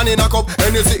apple. Turn in a cup,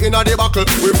 Hennessy in a the buckle.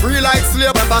 We free like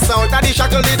slave, and pass out of the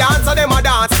shackle. The dancer dem a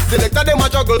dance, selector dem a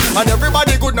juggle. And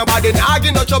everybody good, nobody nah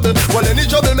give no trouble. Well any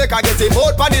trouble make I get him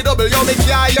out for the double. Yo me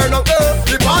can't hear no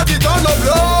the party turn up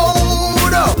loud.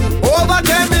 Over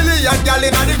 10 million gal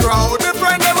in the crowd. Me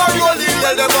friend dem a rolling,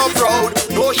 yell dem a proud.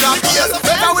 No shot here,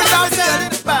 better we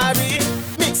dance. Barry,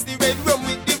 mix the red rum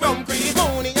with the rum cream.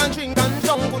 Honey and drink and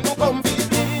junk with no comfy.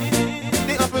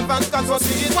 Cause was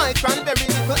sweet, white cranberry,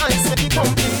 little ice, make it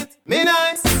complete. Me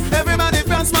nice, everybody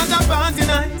from smart and party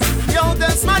nice. Yo, tell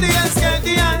smarty and scared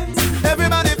the eyes.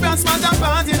 Everybody from smart and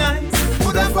party nice.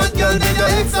 Put a fat girl, then you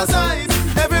exercise.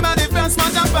 Everybody from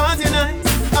smart and party nice.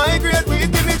 I great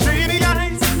weed, give me dreamy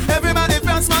eyes. Everybody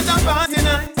from smart and party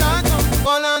nice.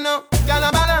 All I know, gal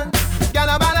a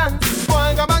balance.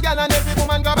 Boy grab a gal and every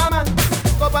woman grab a man.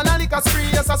 Cup and a liquor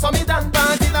spree, yes I saw me done.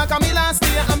 Party like a me last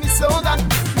year and me slow down.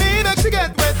 Make she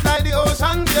get wet like the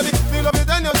ocean, baby. Feel up it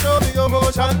and you show me your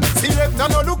motion. See rector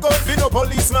no look out for no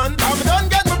policeman. I'm done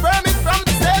get my permit from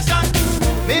the station.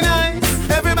 Me nice,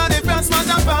 everybody from smart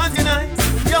and party nice.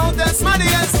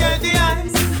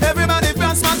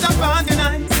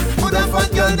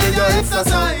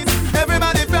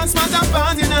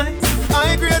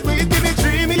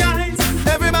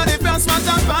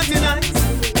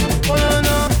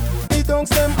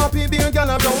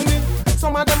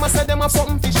 say them a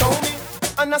something to show me.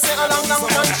 And I say along and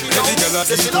she know me.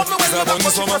 Say she love me when me back,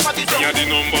 but she prefer the drum. You're the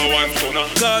number one stunner.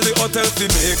 Call the hotel to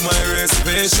make my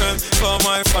reservation for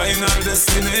my final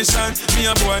destination. Me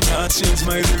a boy not change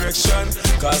my direction,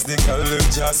 cause the girl them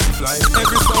just fly.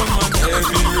 Every sound man,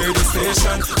 every radio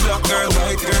station. Black girl,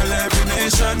 white girl, every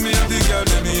nation. Me and the girl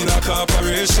them in a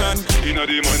corporation. In a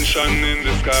dimension in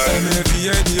the sky.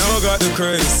 M.A.V.A.D. got the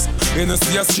craze. You know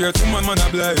see a straight woman, man a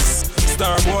blaze.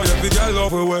 Star boy, every girl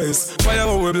love her ways. Fire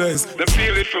how we blaze. Them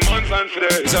feel it for months and for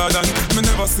days. Jordan, me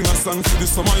never sing a song for the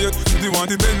summer yet. The one,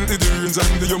 the Bentley, the range and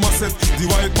the Yuma set. The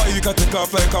white bike I take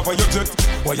off like cover your jet.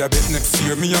 Why you bet next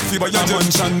year me a feel by your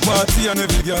mansion party and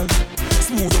every girl.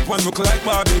 Smooth up and look like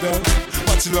Barbie doll.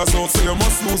 Bachelor's out so you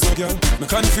must lose a girl. Me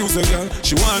confuse a girl.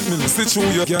 She want me to sit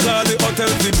through your girl. Call the hotel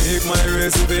to make my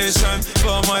reservation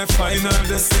for my final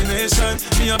destination.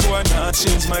 Me a boy not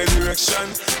change my direction,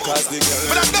 cause the girl.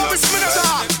 But I know it's me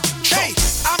not. Hey,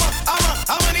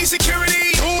 I'm an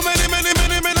insecurity. Too many men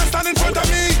stand in front of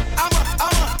me. I'm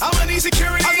an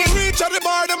insecurity. I can reach at the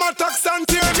bar, them attacks and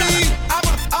tear me.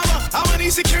 I'm an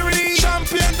insecurity.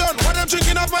 Champion done, what I'm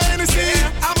drinking up my Hennessy.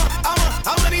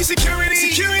 I'm an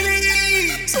insecurity.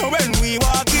 Security. So when we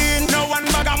walk in, no one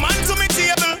bag a man to me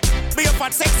table. Be a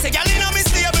fat sexy girl in a me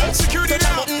stable. Security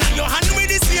now, button on your hand with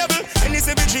this table. And this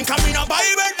every drink coming up by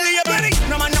bed label.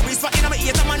 No man no whisper in my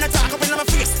ear, no man no talk up in my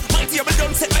face. My table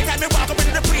don't set my time, me walk up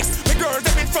in the place. My girls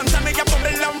them in front of me, a bubble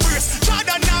and brace.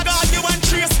 Jordan now got you and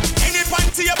trace. Any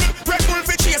pan table, Red Bull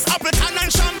for chase. Appleton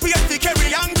and champagne for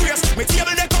carry and grace. My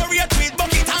table decorate with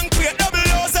bucket and crate.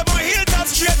 007 hilltop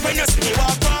straight when you see me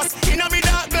walk past. In a me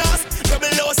dark glass,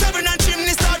 007 and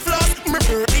chimney start floss. Me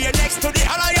birthday next to the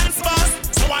Alliance boss.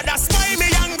 So I that's why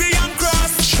me angry and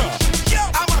cross. Sure.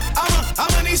 Yeah. I'm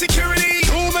an insecurity.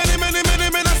 Too many men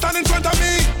stand in front of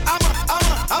me. I'm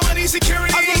an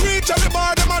insecurity. I can reach at the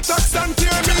bar, them attacks and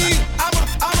tear me.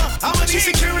 I'm an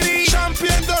insecurity.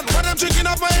 Champion done, what I'm drinking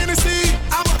up my Hennessy.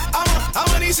 I'm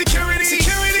an insecurity.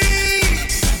 Security.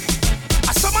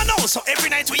 As someone knows, so every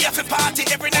night we have a party,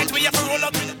 every night we have a roll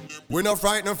up. We not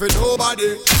frightened for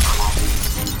nobody.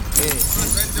 Hey.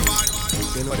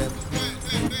 You know them.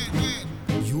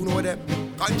 You know them.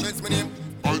 Conscience my name.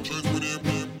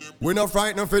 We not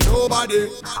frightened for nobody,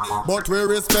 but we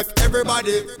respect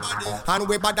everybody, and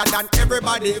we better than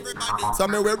everybody. So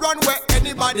me we run where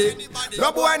anybody.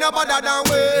 No boy no better than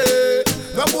we.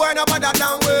 No boy no better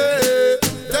than we.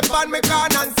 Step on me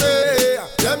can and say,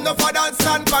 them no for dance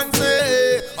and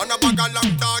fancy. On a bag of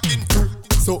long talking. Do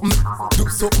something, do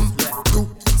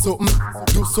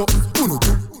something, uno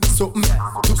do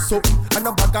something, and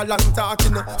a bag of long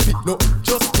talking. Fit no,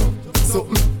 just do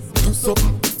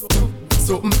something,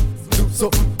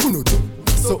 uno do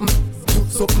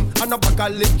something, and a bag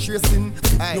of leg tracing.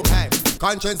 Hey.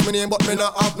 Conscience me name but me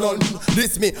not have none.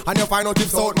 This me and you find out if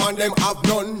South man them have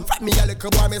none. Fat me a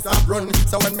little boy me stop run.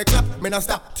 So when me clap me not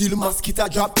stop till mosquito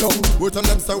drop down. We turn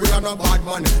them so we are not bad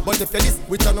man. But if you list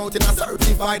we turn out in a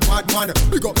certified bad man.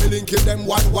 Big up me link give them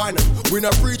 1-1. We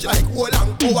not preach like whole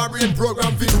long our brain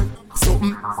program for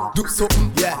do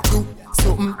something, yeah. Do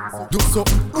something,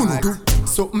 uno do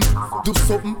something,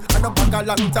 and a bag of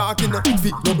long talking,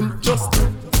 fit nothing, just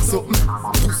do something.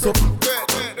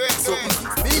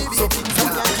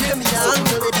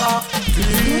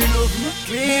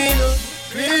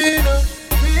 Clean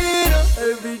up,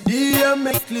 every day I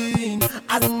make clean,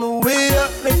 I don't know where I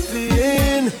make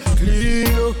clean.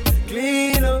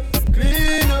 Clean up,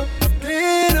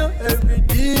 every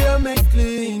day I make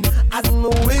clean, I don't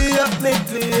know where I make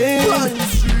clean. Run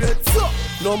straight up,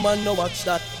 no man no watch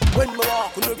that. When me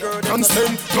walk with the girl, them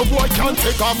Consent, no boy can't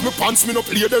take off my pants, me no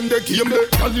play them the game, yeah.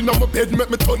 Girl inna my bed, make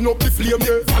me turn up the flame,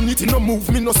 yeah. Vanity no move,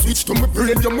 me no switch to my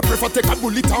brain, yeah. Me prefer take a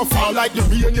bullet and fall like the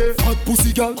rain, yeah. Hot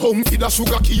pussy girl, come feed a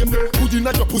sugar cane, yeah. Put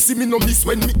inna your pussy, me no miss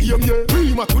when me aim, yeah.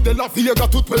 Prima to the La Vega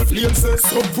to 12 lanes, yeah.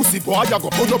 Some pussy boy, I go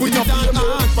put up with your flame,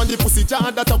 yeah. From the pussy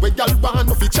jar that a way girl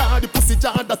born, no fi jar the pussy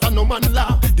jar that a no man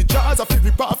laugh. The jars a fi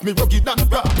rip off me rugged and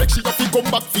raw. Make sure you fi come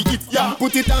back fi it, yeah.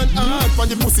 Put it on hard from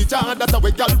the pussy jar that a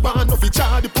way girl born, no fi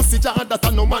jar the pussy jar that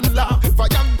a no man laugh. If I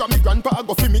am me grandpa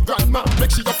go fi me grandma.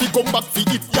 Make sure you fi come back fi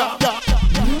it, yeah.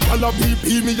 All a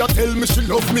BP me a tell me she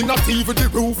love me, not even the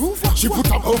roof. She put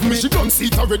above me, she done see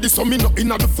it already, so me not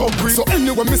inna the fuckery. So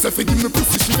anyway me say fi give me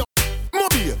pussy, she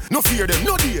Mobile, no fear them,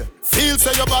 no dear. Feel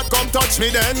say you bad, come touch me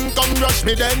then, come rush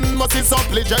me then. Must be some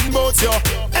legend boats, yo.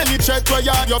 Any threat where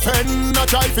you have your friend, a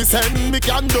try fi send me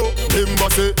can do. Him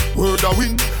must say, word a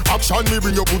win. Action me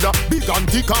bring your Buddha, big and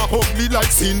thick and ugly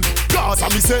like sin. Cause I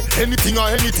me say, anything or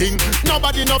anything.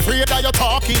 Nobody no afraid that you're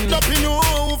talking. Love you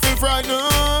know fi frighten,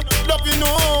 love you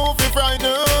know fi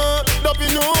frighten.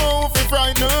 Nothing know if you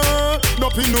frightened.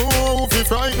 Nothing know if you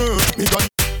frightened. Me gun.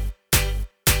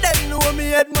 Them know me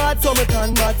head mad, so me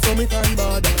turn bad, so me turn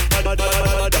bad.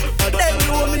 Them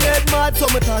know me head mad, so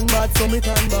me turn bad, so me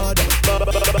turn bad.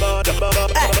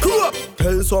 Hey, cool up.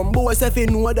 Tell some boys if they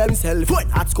know themselves. When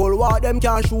at school war, them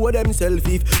can't show themselves.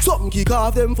 If something kick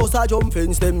off them first a jump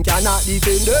fence, them cannot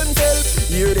defend themselves.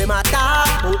 Hear them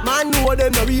attack, but man know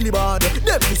them not really bad.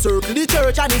 Them be circle the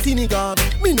church and the synagogue.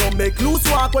 Me no make loose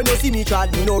walk when you see me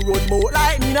trad. Me no run boat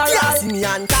like me no ride. See me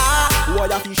and talk, why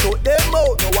you fi shut them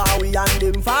out? No why we and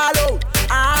them follow.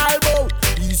 All bout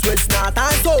east, west, north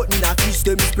and south. Me na fish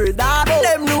them spread that out.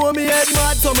 Them know me head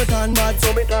mad, so me turn bad,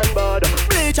 so me turn bad.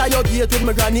 Bleach at your gate with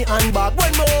my granny and bag.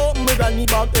 When more, my granny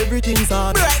bag, everything's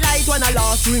hard. Bright light when I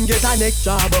last swing, get a neck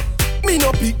job. Me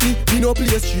no pick me no play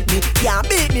street me. Can't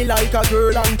beat me like a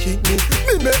girl and kick me.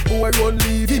 Me make boy run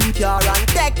leave him car and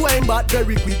take one back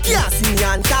very quick. Can't see me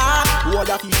and talk. What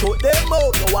if he shut them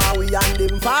out? No how we and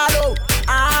them follow.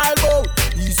 All bout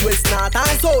east, west, north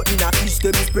and south. In a fish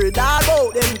them spread all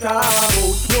out. Them crawl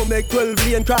out. No make 12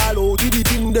 lane crawl out. Did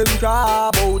it in them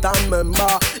crawl out. And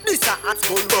remember this a hot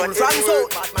school run from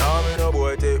south. Now me no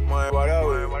boy take my water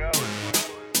away.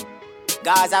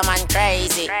 Gaza man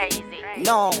crazy.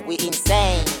 No, we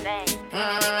insane.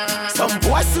 Some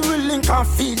boys who will link and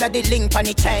feel like the link on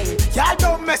the chain. Y'all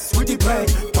don't mess with the brain.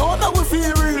 Don't make we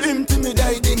feel real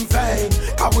intimidating vain.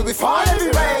 Cause we be fall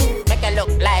every rain. Make it look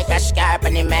like a scarp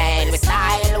on the man. We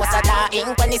style, what's a dark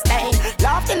ink when it's stain.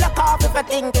 Love to look off if I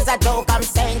think it's a joke I'm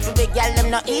saying. For big girl,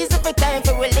 them not easy for time.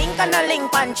 For we link on a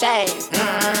link on chain.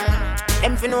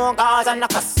 Them for no cause and no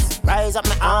cuss. Rise up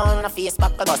my own, a face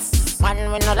back a bus. Man,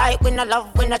 we no like, we no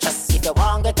love, we no trust. If you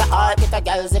want get a heart, get a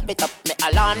girl, zip it up. Me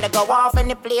alarm, they go off and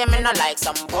they play, me no like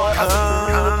some boy.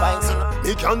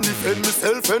 Me can defend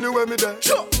myself anywhere me there.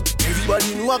 Sure.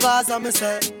 Everybody know what Gaza me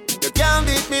say. You can't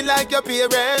beat me like your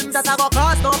parents. That I go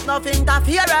cause no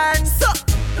interference.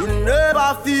 You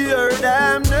never fear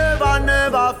them,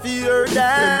 never fear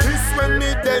them. This when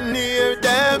me then near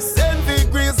them. Send the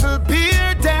grizzle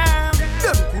beer them.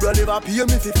 Them coulda never pay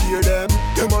me fi fear them.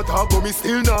 Them a talk but me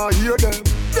still not hear them.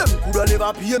 Them coulda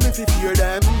never pay me fi fear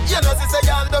them. You know this a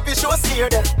y'all don't be sure scare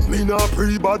them. Me not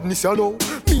pre-badness you know.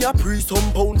 Me a pre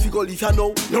some pound figure if you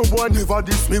know. No boy never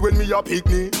diss me when me a pick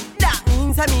me. That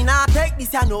means I me not take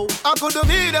this you know. I coulda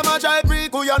be them a try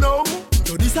pre-cool you know.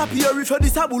 You disappear if you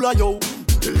disabula yo.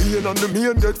 The lane and the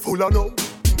main get full of no.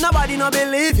 Nobody no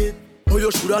believe it. Oh,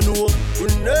 you shoulda know. We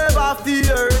never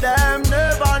fear them,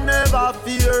 never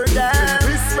fear them.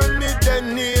 This when me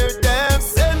then near them.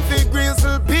 Send the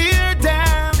grizzle beer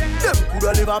them. Them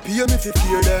coulda never pay me fi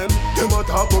fear them. Them a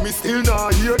talk but me still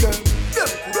not hear them. Them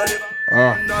coulda never.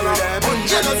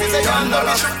 $100 million.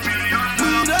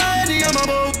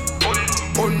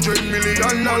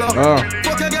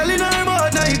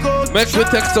 Make me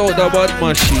text out the bad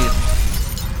machine.